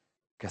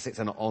 because it's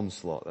an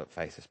onslaught that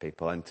faces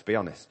people. And to be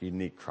honest, you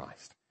need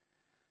Christ.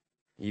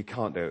 You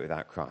can't do it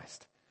without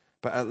Christ.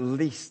 But at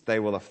least they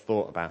will have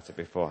thought about it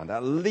beforehand.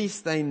 At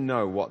least they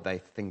know what they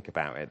think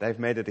about it. They've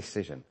made a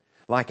decision.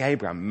 Like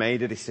Abraham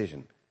made a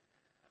decision.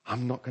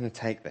 I'm not going to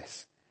take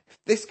this. If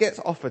this gets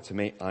offered to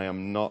me, I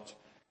am not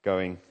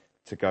going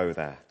to go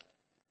there.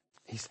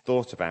 He's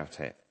thought about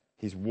it.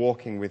 He's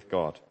walking with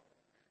God.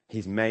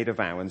 He's made a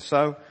vow. And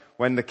so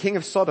when the king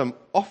of Sodom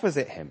offers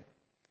it him,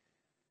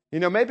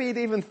 maybe he'd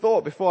even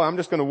thought before, I'm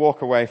just going to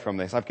walk away from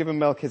this. I've given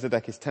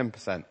Melchizedek his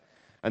 10%.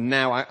 And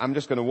now I'm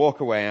just going to walk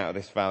away out of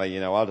this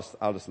valley.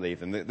 I'll just leave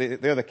them.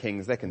 The other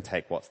kings, they can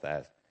take what's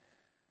theirs.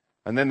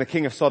 And then the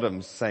king of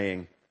Sodom's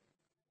saying,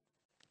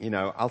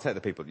 I'll take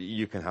the people.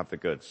 You can have the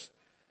goods.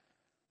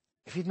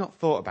 If he'd not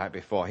thought about it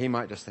before, he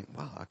might just think,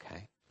 well,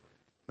 okay,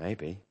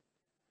 maybe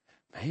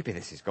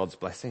this is God's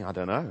blessing. I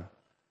don't know.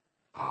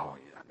 Oh,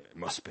 it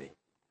must be.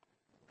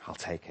 I'll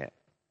take it.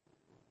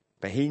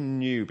 But he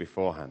knew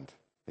beforehand,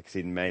 because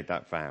he'd made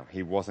that vow,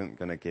 he wasn't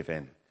going to give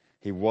in.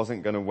 He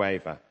wasn't going to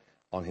waver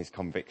on his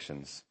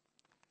convictions.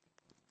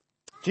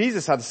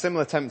 Jesus had a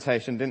similar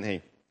temptation, didn't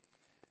he?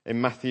 In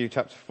Matthew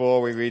chapter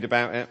 4, we read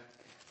about it.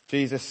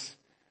 Jesus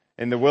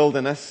in the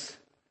wilderness,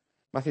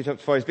 Matthew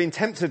chapter 4, he's been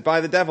tempted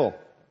by the devil.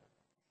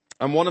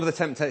 And one of the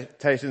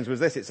temptations was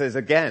this. It says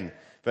again,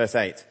 verse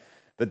 8,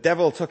 the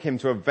devil took him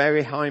to a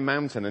very high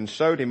mountain and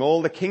showed him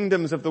all the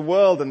kingdoms of the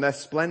world and their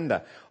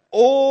splendor.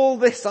 All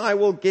this I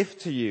will give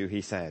to you,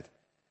 he said,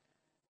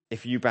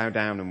 if you bow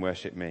down and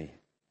worship me.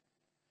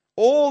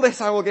 All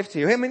this I will give to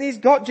you. He's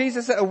got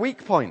Jesus at a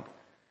weak point.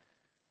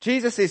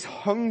 Jesus is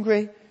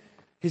hungry.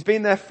 He's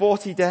been there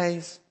 40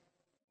 days.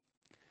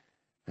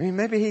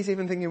 Maybe he's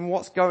even thinking,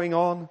 what's going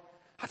on?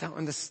 I don't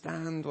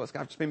understand.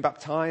 I've just been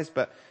baptized,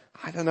 but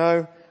I don't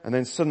know. And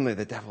then suddenly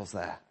the devil's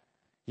there.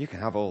 You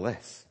can have all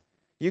this.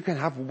 You can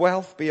have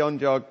wealth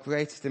beyond your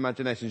greatest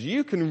imaginations.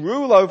 You can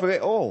rule over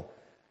it all.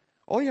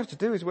 All you have to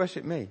do is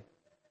worship me.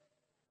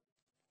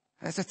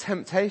 That's a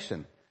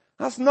temptation.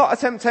 That's not a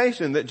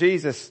temptation that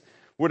Jesus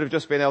would have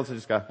just been able to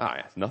just go,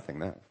 yeah, it's nothing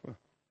there.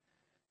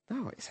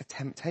 No, it's a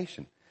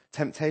temptation.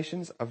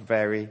 Temptations are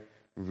very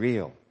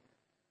real.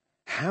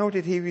 How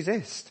did he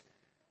resist?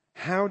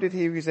 How did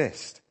he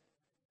resist?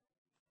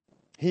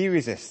 He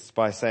resists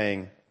by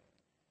saying,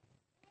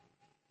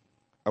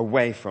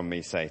 away from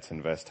me,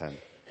 Satan, verse 10.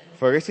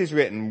 For it is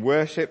written,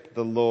 worship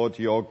the Lord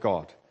your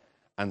God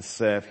and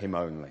serve him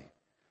only.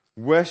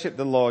 Worship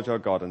the Lord your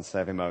God and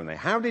serve him only.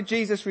 How did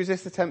Jesus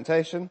resist the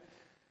temptation?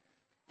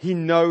 He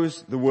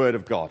knows the word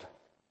of God.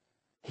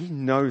 He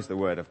knows the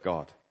word of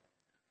God.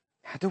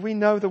 How do we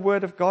know the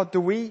word of God?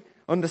 Do we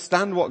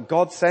understand what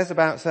God says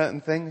about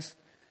certain things?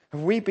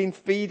 Have we been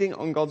feeding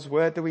on God's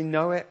word? Do we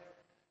know it?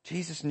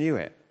 Jesus knew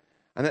it.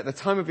 And at the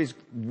time of his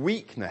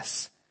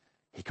weakness,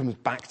 he comes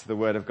back to the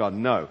word of God.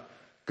 No.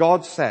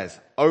 God says,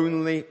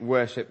 only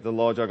worship the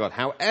Lord your God.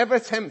 However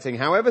tempting,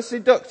 however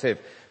seductive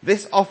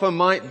this offer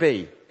might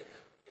be,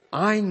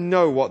 I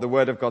know what the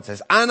word of God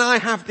says. And I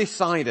have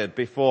decided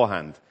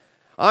beforehand.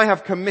 I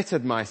have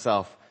committed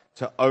myself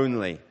to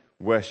only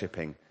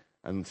worshipping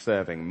and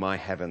serving my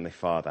heavenly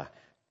Father.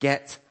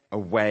 Get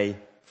away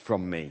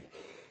from me.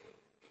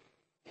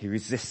 He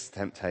resists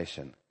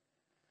temptation,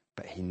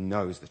 but he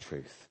knows the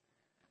truth.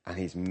 And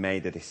he's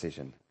made a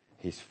decision.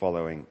 He's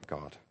following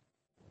God.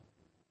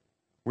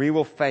 We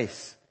will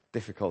face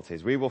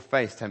difficulties. We will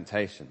face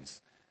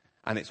temptations.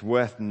 And it's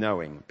worth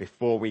knowing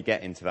before we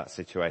get into that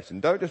situation.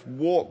 Don't just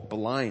walk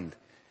blind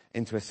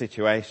into a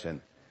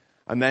situation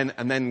and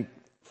then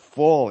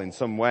fall in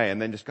some way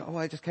and then just go, oh,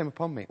 it just came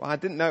upon me. Well, I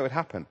didn't know it would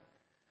happen.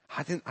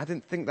 I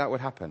didn't think that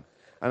would happen.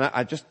 And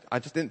I just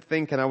didn't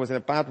think, and I was in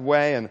a bad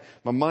way, and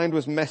my mind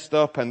was messed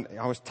up, and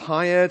I was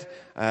tired.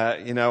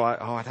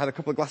 I'd had a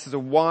couple of glasses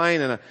of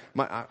wine, and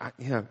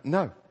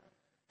no.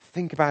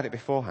 Think about it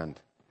beforehand.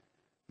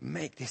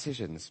 Make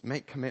decisions.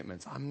 Make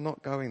commitments. I'm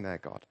not going there,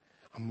 God.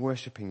 I'm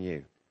worshipping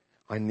you.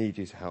 I need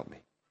you to help me.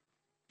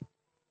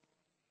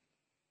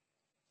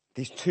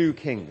 These two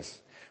kings.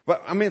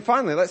 But,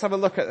 finally, let's have a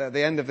look at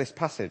the end of this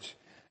passage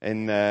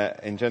in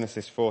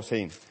Genesis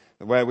 14,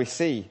 where we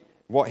see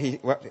what he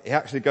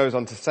actually goes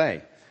on to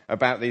say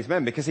about these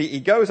men. Because he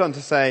goes on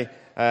to say,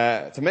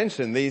 to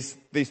mention these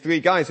three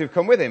guys who've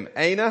come with him.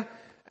 Aner,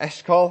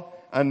 Eshcol,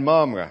 and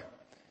Mamre.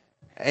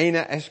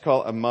 Aner,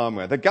 Eshcol, and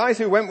Mamre. The guys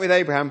who went with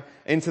Abraham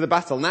into the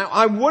battle. Now,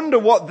 I wonder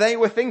what they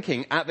were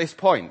thinking at this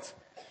point.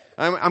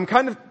 I'm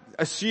kind of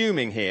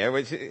assuming here,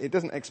 which it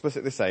doesn't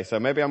explicitly say, so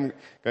maybe I'm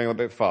going a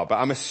bit far, but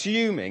I'm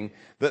assuming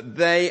that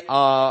they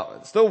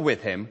are still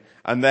with him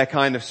and they're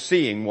kind of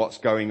seeing what's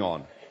going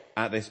on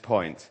at this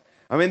point.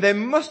 They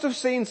must have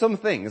seen some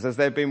things as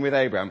they've been with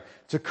Abraham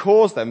to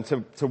cause them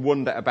to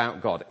wonder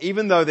about God,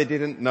 even though they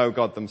didn't know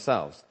God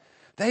themselves.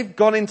 They've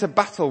gone into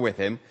battle with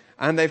him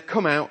and they've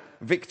come out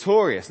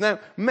victorious. Now,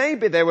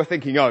 maybe they were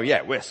thinking, oh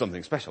yeah, we're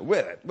something special.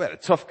 We're the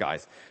tough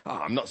guys. Oh,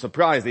 I'm not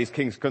surprised these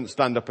kings couldn't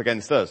stand up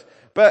against us.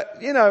 But,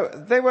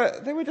 they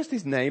were just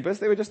his neighbors.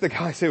 They were just the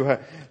guys who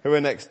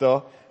were next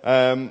door.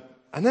 And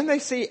then they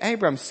see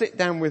Abraham sit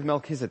down with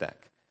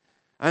Melchizedek.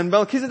 And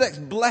Melchizedek's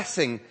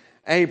blessing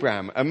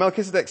Abraham, and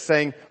Melchizedek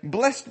saying,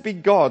 blessed be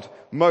God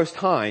most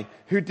high,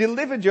 who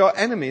delivered your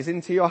enemies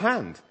into your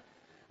hand.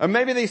 And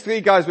maybe these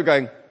three guys were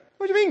going,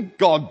 what do you mean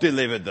God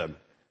delivered them?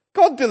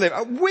 God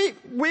delivered.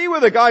 We were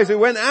the guys who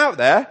went out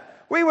there.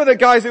 We were the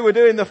guys who were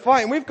doing the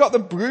fighting. We've got the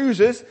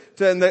bruises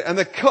and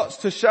the cuts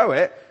to show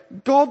it.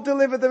 God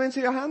delivered them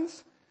into your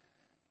hands?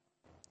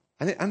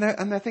 And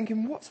they're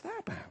thinking, what's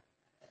that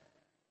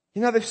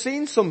about? They've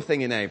seen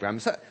something in Abraham.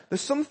 So there's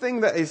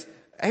something that is,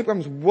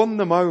 Abraham's won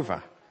them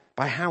over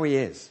by how he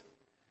is.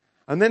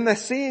 And then they're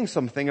seeing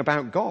something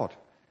about God.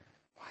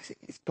 Why is it?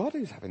 It's God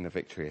who's having the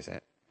victory, is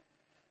it?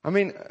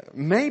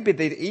 Maybe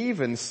they'd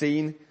even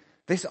seen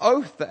this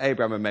oath that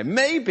Abraham had made.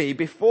 Maybe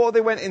before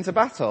they went into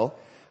battle,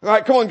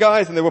 right, come on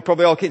guys, and they were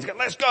probably all keen to go,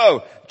 let's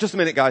go. Just a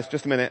minute guys,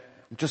 just a minute.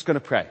 I'm just going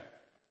to pray.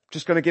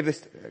 Just going to give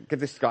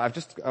this guy, I've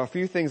just a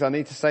few things I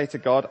need to say to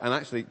God. And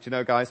actually, do you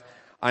know guys,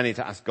 I need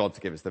to ask God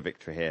to give us the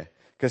victory here.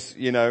 Because,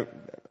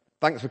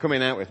 thanks for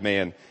coming out with me,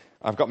 and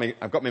I've got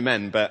my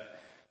men, but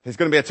there's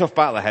going to be a tough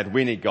battle ahead.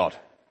 We need God.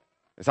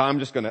 So I'm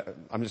just going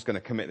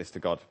to commit this to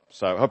God.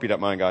 So I hope you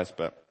don't mind guys,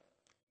 but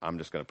I'm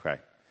just going to pray.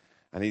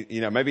 And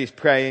he, maybe he's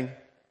praying.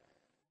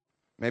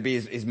 Maybe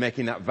he's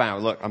making that vow.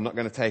 Look, I'm not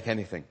going to take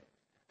anything.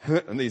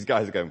 And these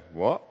guys are going,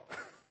 what?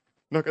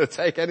 Not going to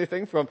take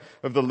anything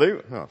of the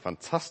loot? Oh,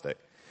 fantastic.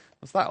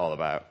 What's that all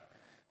about?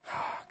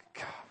 Oh,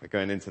 God, we're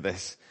going into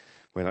this.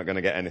 We're not going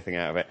to get anything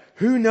out of it.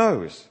 Who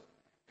knows?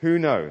 Who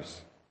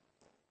knows?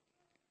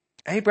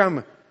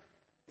 Abraham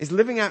is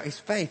living out his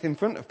faith in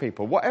front of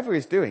people. Whatever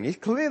he's doing, he's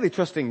clearly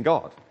trusting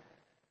God.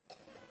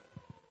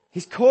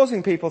 He's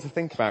causing people to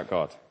think about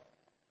God.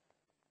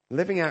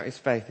 Living out his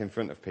faith in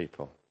front of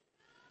people.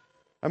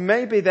 And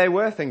maybe they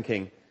were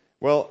thinking,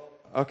 well,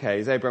 okay,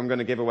 is Abraham going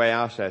to give away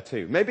our share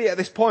too? Maybe at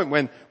this point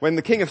when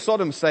the king of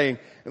Sodom's saying,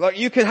 like,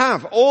 you can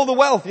have all the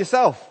wealth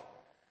yourself.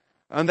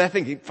 And they're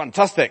thinking,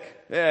 fantastic.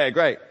 Yeah,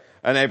 great.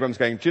 And Abraham's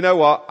going, do you know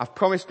what? I've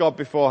promised God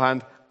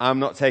beforehand, I'm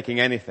not taking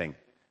anything.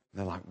 And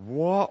they're like,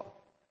 what?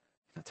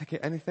 Not taking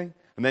anything?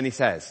 And then he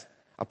says,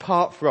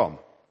 apart from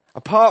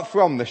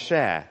the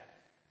share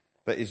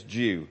that is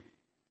due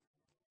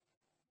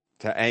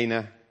to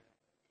Aner,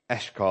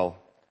 Eshcol,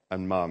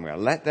 and Mamre,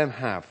 let them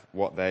have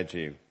what they're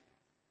due.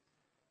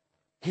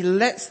 He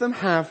lets them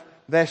have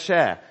their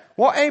share.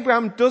 What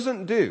Abraham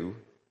doesn't do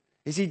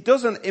is he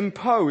doesn't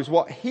impose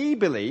what he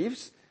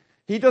believes.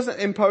 He doesn't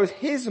impose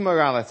his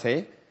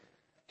morality,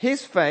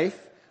 his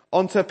faith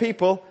onto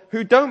people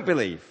who don't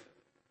believe.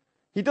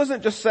 He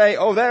doesn't just say,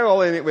 oh, they're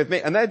all in it with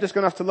me and they're just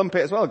going to have to lump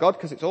it as well, God,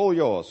 because it's all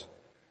yours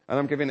and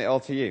I'm giving it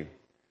all to you.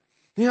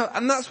 You know,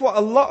 and that's what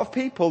a lot of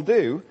people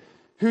do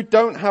who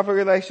don't have a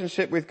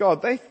relationship with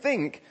God. They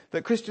think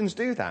that Christians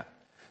do that.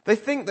 They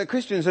think that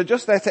Christians are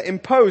just there to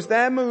impose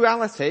their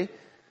morality,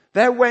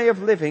 their way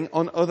of living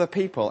on other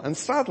people. And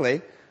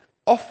sadly,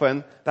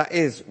 often that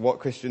is what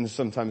Christians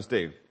sometimes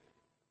do.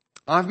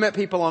 I've met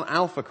people on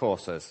Alpha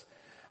courses,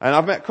 and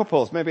I've met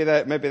couples, maybe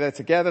they're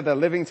together, they're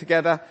living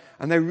together,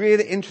 and they're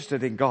really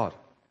interested in God.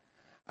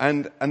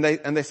 And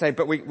they say,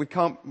 but we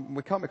can't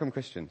become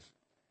Christians.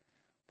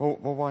 Well,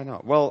 why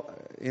not? Well,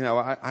 you know,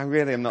 I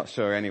really am not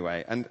sure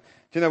anyway. And,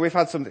 you know, we've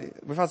had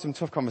some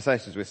tough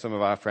conversations with some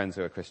of our friends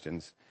who are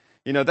Christians.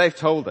 You know, they've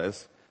told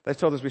us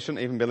we shouldn't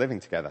even be living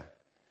together.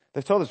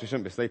 They've told us we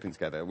shouldn't be sleeping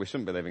together. We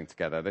shouldn't be living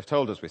together. They've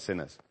told us we're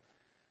sinners.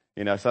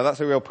 You know, so that's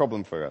a real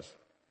problem for us.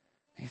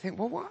 And you think,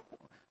 well, what?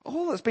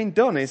 All that's been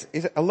done is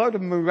a load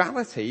of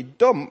morality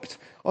dumped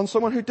on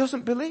someone who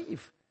doesn't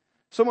believe.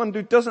 Someone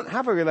who doesn't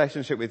have a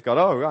relationship with God.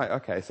 Oh, right,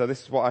 okay, so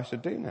this is what I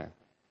should do now.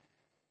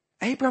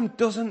 Abraham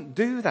doesn't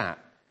do that.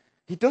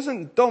 He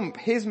doesn't dump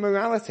his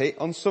morality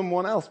on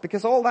someone else,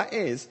 because all that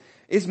is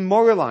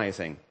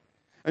moralizing.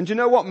 And do you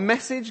know what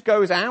message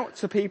goes out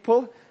to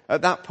people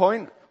at that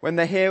point when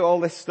they hear all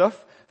this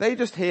stuff? They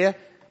just hear,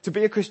 to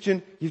be a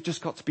Christian, you've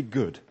just got to be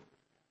good.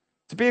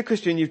 To be a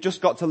Christian, you've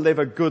just got to live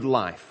a good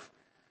life.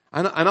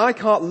 And I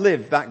can't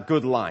live that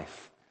good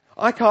life.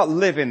 I can't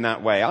live in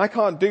that way. I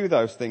can't do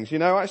those things. You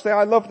know, actually,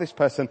 I love this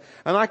person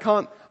and I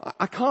can't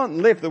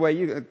live the way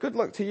you, good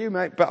luck to you,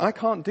 mate, but I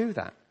can't do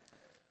that.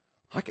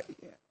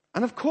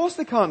 And of course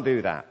they can't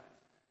do that.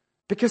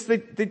 Because they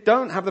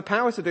don't have the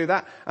power to do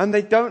that and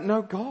they don't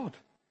know God.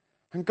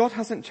 And God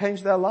hasn't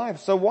changed their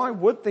lives. So why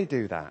would they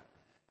do that?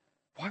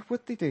 Why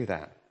would they do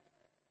that?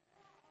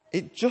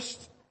 It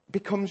just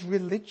becomes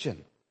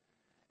religion.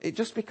 It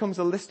just becomes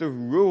a list of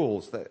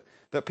rules that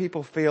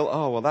people feel,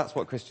 oh, well, that's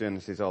what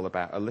Christianity is all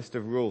about, a list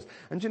of rules.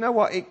 And you know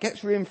what? It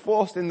gets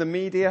reinforced in the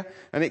media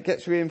and it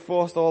gets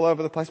reinforced all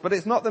over the place. But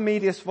it's not the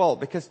media's fault,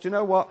 because do you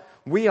know what?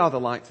 We are the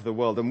light to the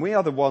world and we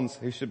are the ones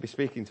who should be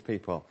speaking to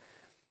people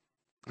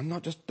and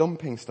not just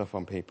dumping stuff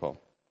on people.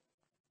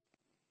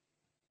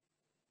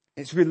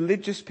 It's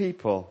religious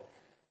people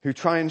who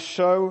try and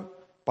show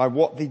by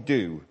what they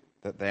do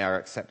that they are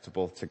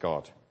acceptable to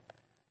God.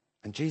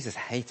 And Jesus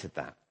hated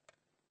that.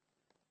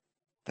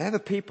 They're the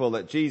people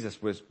that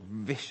Jesus was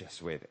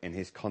vicious with in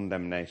his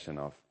condemnation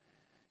of.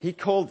 He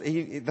called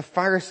the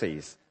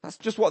Pharisees. That's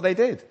just what they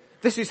did.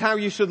 This is how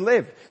you should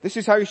live. This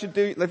is how you should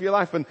live your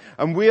life.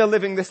 And we are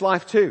living this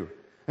life too.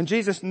 And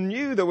Jesus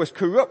knew there was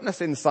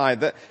corruptness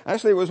inside, that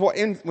actually it was what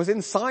was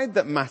inside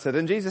that mattered.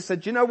 And Jesus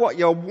said, you know what?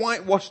 You're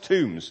whitewashed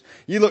tombs.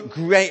 You look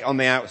great on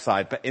the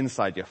outside, but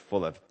inside you're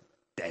full of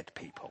dead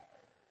people.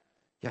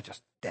 You're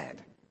just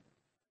dead.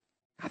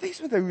 Now,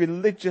 these were the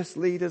religious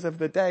leaders of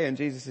the day, and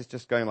Jesus is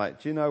just going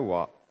like, do you know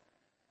what?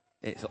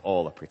 It's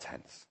all a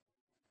pretense.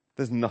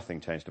 There's nothing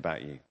changed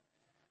about you.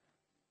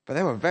 But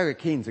they were very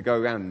keen to go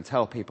around and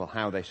tell people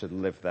how they should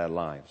live their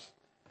lives.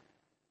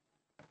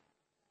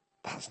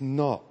 That's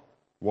not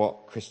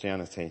what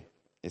Christianity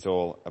is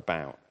all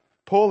about.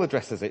 Paul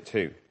addresses it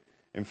too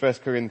in 1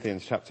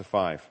 Corinthians chapter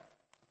 5.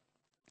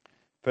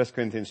 1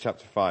 Corinthians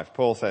chapter 5,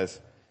 Paul says,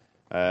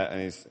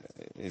 and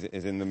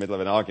is in the middle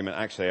of an argument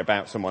actually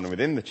about someone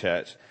within the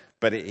church,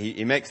 but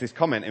he makes this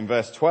comment in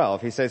verse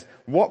 12. He says,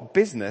 what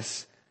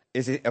business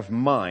is it of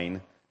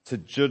mine to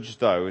judge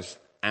those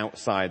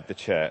outside the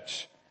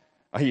church?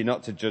 Are you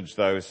not to judge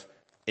those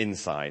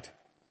inside?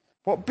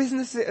 What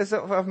business is it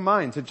of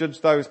mine to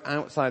judge those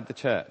outside the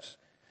church?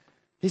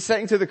 He's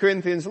saying to the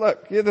Corinthians,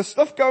 look, there's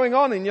stuff going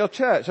on in your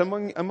church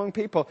among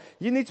people.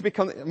 You need to be,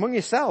 among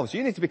yourselves,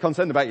 you need to be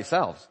concerned about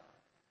yourselves.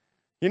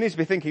 You need to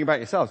be thinking about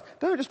yourselves.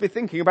 Don't just be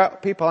thinking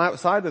about people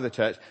outside of the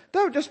church.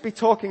 Don't just be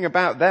talking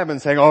about them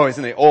and saying, oh,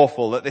 isn't it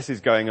awful that this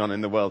is going on in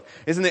the world?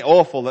 Isn't it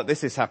awful that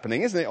this is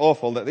happening? Isn't it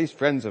awful that these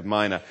friends of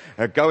mine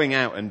are going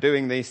out and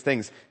doing these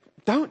things?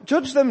 Don't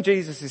judge them,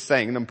 Jesus is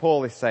saying, and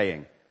Paul is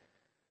saying.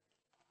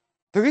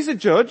 There is a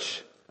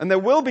judge, and there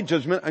will be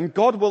judgment, and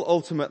God will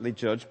ultimately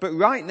judge. But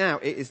right now,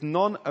 it is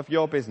none of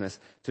your business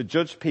to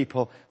judge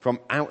people from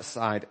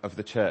outside of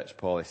the church,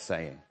 Paul is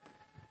saying.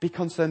 Be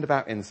concerned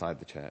about inside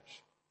the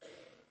church.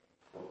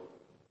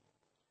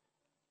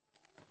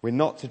 We're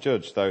not to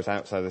judge those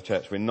outside the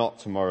church. We're not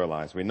to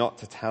moralize. We're not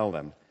to tell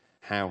them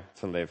how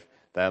to live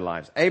their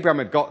lives. Abraham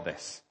had got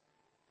this.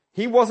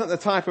 He wasn't the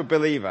type of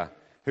believer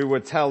who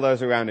would tell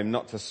those around him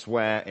not to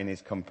swear in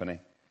his company,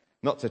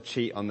 not to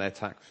cheat on their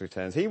tax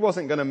returns. He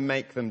wasn't going to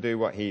make them do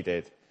what he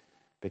did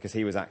because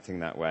he was acting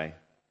that way.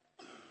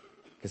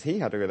 Because he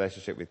had a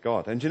relationship with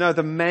God. And you know,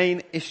 the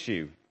main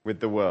issue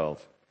with the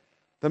world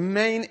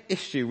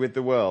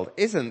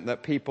isn't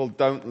that people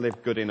don't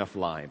live good enough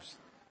lives.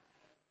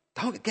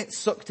 Don't get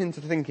sucked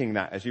into thinking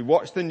that as you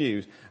watch the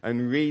news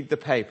and read the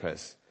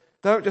papers,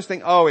 Don't just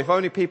think, oh, if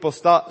only people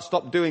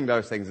stop doing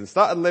those things and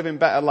started living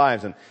better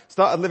lives and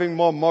started living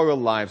more moral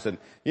lives and,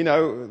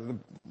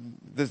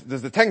 there's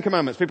the 10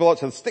 Commandments. People ought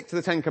to stick to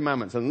the 10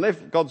 Commandments and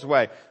live God's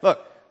way.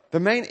 Look, the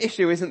main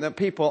issue isn't that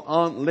people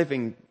aren't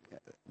living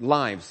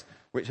lives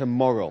which are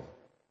moral,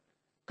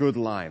 good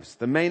lives.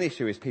 The main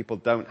issue is people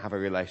don't have a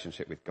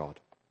relationship with God.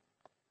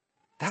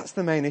 That's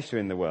the main issue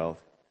in the world.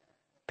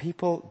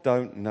 People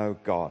don't know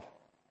God.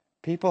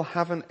 People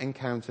haven't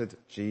encountered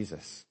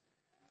Jesus.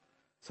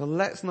 So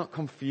let's not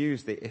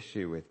confuse the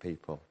issue with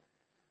people.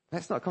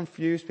 Let's not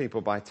confuse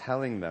people by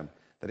telling them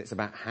that it's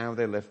about how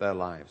they live their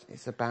lives.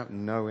 It's about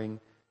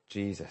knowing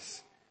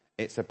Jesus.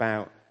 It's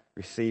about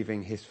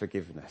receiving his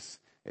forgiveness.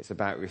 It's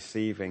about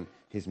receiving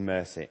his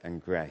mercy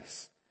and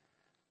grace.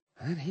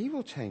 And then he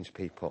will change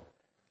people.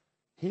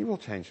 He will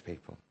change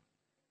people.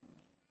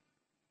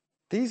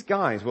 These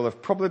guys will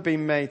have probably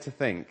been made to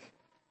think,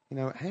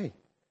 hey,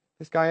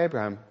 this guy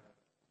Abraham,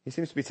 he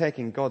seems to be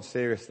taking God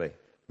seriously.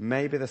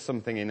 Maybe there's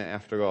something in it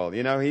after all.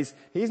 He's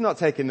not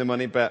taking the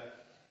money,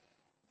 but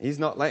he's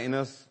not letting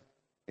us,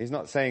 he's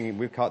not saying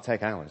we can't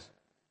take ours.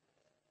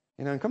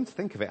 And come to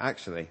think of it,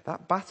 actually,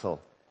 that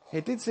battle,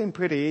 it did seem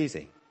pretty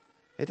easy.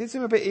 It did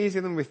seem a bit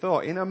easier than we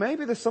thought.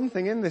 Maybe there's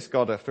something in this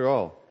God after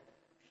all.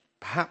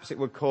 Perhaps it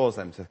would cause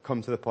them to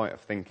come to the point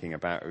of thinking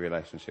about a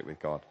relationship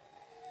with God.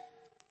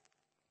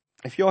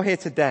 If you're here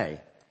today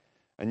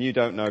and you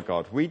don't know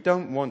God, we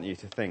don't want you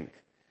to think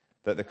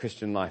that the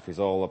Christian life is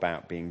all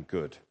about being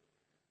good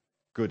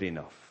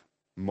enough,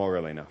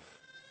 moral enough.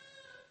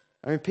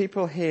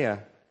 People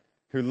here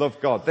who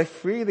love God, they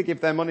freely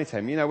give their money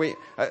to him.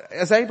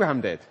 As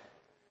Abraham did.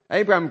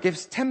 Abraham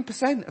gives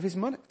 10% of his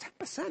money.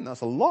 10%,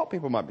 that's a lot,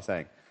 people might be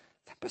saying.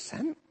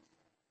 10%?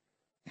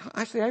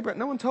 Actually, Abraham,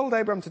 no one told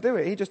Abraham to do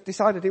it. He just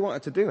decided he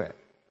wanted to do it.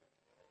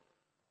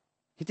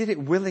 He did it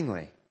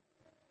willingly.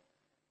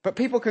 But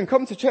people can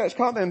come to church,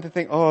 can't they, and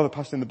think, oh, they're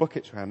passing the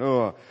buckets around.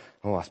 Oh,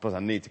 I suppose I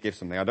need to give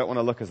something. I don't want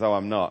to look as though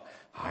I'm not.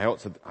 I ought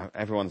to.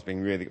 Everyone's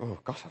being really, oh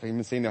gosh, I've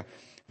even seen a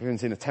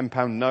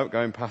 £10 note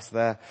going past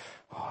there.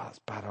 Oh, that's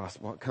bad.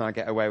 What can I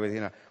get away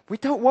with? We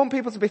don't want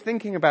people to be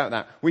thinking about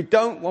that. We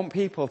don't want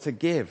people to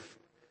give.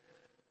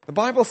 The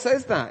Bible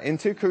says that in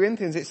 2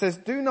 Corinthians. It says,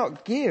 do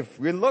not give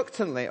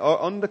reluctantly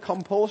or under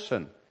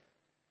compulsion.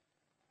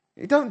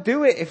 You don't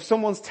do it if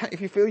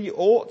if you feel you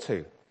ought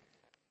to.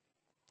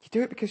 You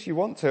do it because you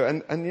want to.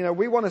 And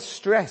we want to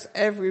stress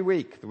every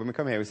week that when we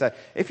come here, we say,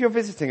 if you're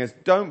visiting us,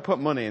 don't put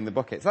money in the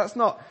buckets. That's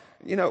not,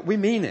 we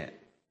mean it.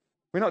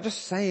 We're not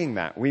just saying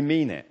that. We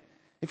mean it.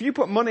 If you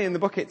put money in the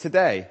bucket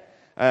today,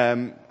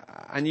 and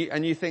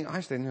you think,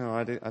 actually, no,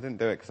 I didn't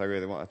do it because I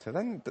really wanted to,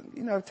 then,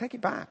 take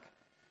it back.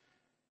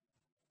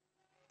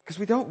 Because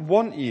we don't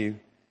want you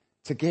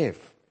to give.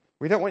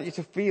 We don't want you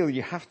to feel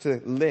you have to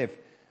live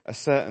a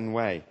certain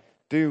way,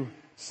 do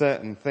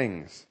certain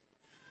things.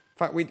 In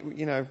fact, we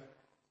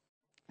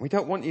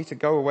don't want you to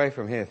go away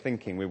from here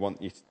thinking we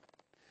want you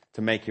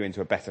to make you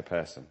into a better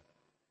person.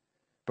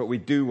 But we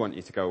do want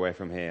you to go away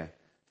from here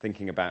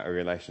thinking about a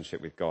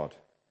relationship with God.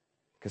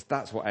 Because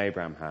that's what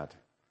Abraham had.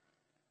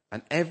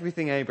 And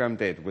everything Abraham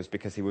did was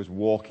because he was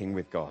walking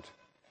with God,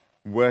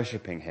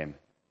 worshipping him,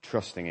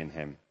 trusting in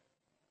him.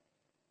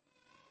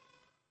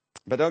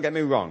 But don't get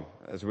me wrong,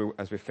 as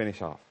we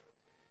finish off.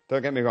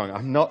 Don't get me wrong,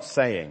 I'm not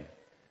saying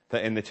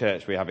that in the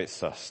church we have it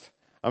sussed.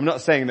 I'm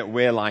not saying that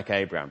we're like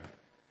Abraham.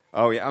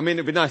 Oh yeah,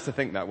 it'd be nice to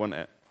think that,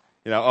 wouldn't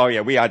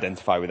it? We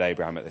identify with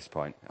Abraham at this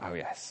point. Oh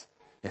yes.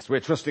 Yes, we're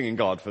trusting in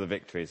God for the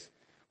victories.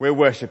 We're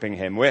worshipping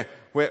him. We're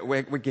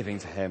giving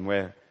to him.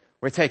 We're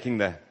taking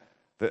the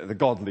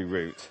godly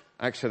route.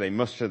 Actually,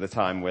 much of the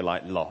time we're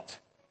like Lot.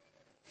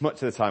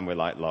 Much of the time we're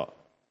like Lot.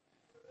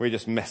 We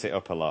just mess it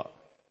up a lot.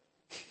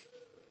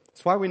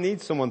 That's why we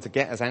need someone to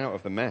get us out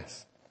of the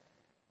mess.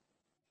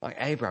 Like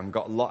Abraham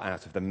got Lot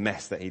out of the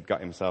mess that he'd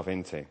got himself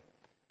into.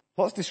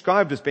 Lot's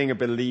described as being a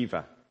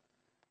believer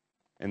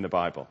in the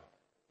Bible.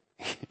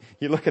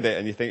 You look at it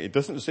and you think, it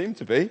doesn't seem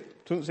to be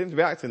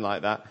acting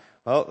like that.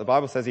 Well, the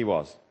Bible says he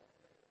was.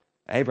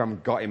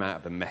 Abraham got him out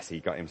of the mess he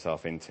got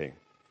himself into.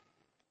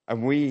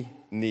 And we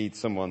need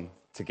someone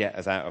to get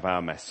us out of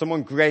our mess.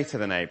 Someone greater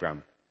than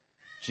Abraham.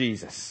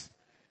 Jesus.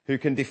 Who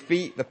can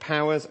defeat the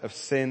powers of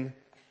sin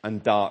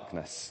and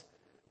darkness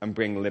and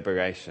bring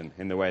liberation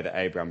in the way that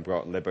Abraham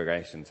brought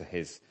liberation to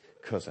his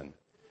cousin.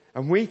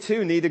 And we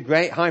too need a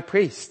great high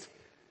priest.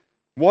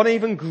 One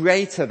even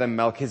greater than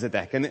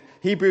Melchizedek. And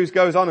Hebrews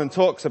goes on and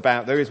talks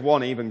about there is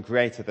one even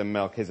greater than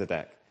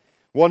Melchizedek.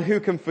 One who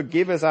can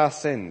forgive us our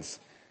sins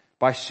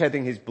by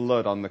shedding his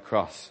blood on the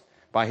cross,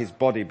 by his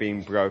body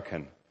being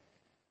broken.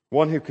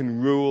 One who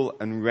can rule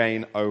and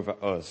reign over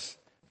us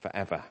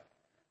forever.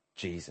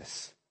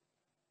 Jesus.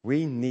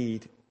 We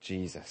need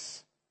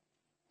Jesus.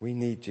 We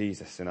need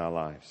Jesus in our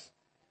lives.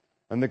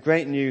 And the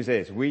great news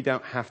is we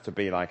don't have to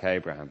be like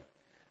Abraham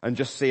and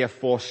just see a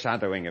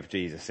foreshadowing of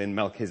Jesus in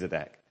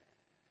Melchizedek.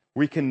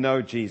 We can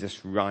know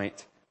Jesus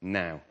right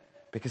now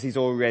because he's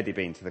already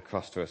been to the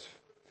cross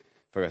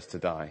for us to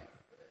die.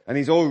 And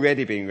he's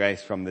already been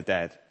raised from the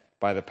dead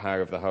by the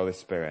power of the Holy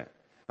Spirit.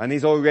 And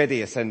he's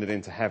already ascended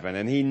into heaven,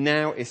 and he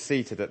now is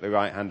seated at the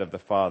right hand of the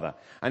Father.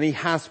 And he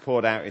has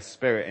poured out his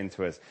Spirit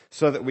into us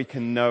so that we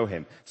can know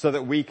him, so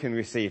that we can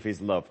receive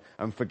his love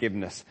and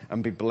forgiveness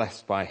and be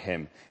blessed by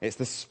him. It's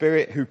the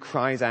Spirit who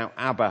cries out,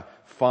 Abba,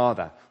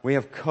 Father. We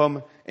have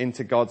come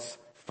into God's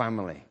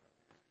family.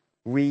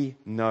 We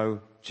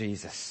know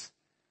Jesus.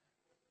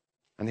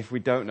 And if we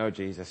don't know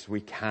Jesus,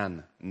 we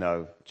can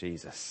know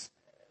Jesus.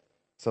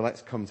 So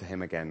let's come to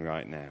him again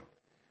right now,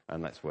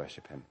 and let's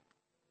worship him.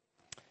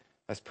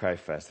 Let's pray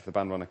first, if the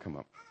band want to come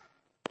up.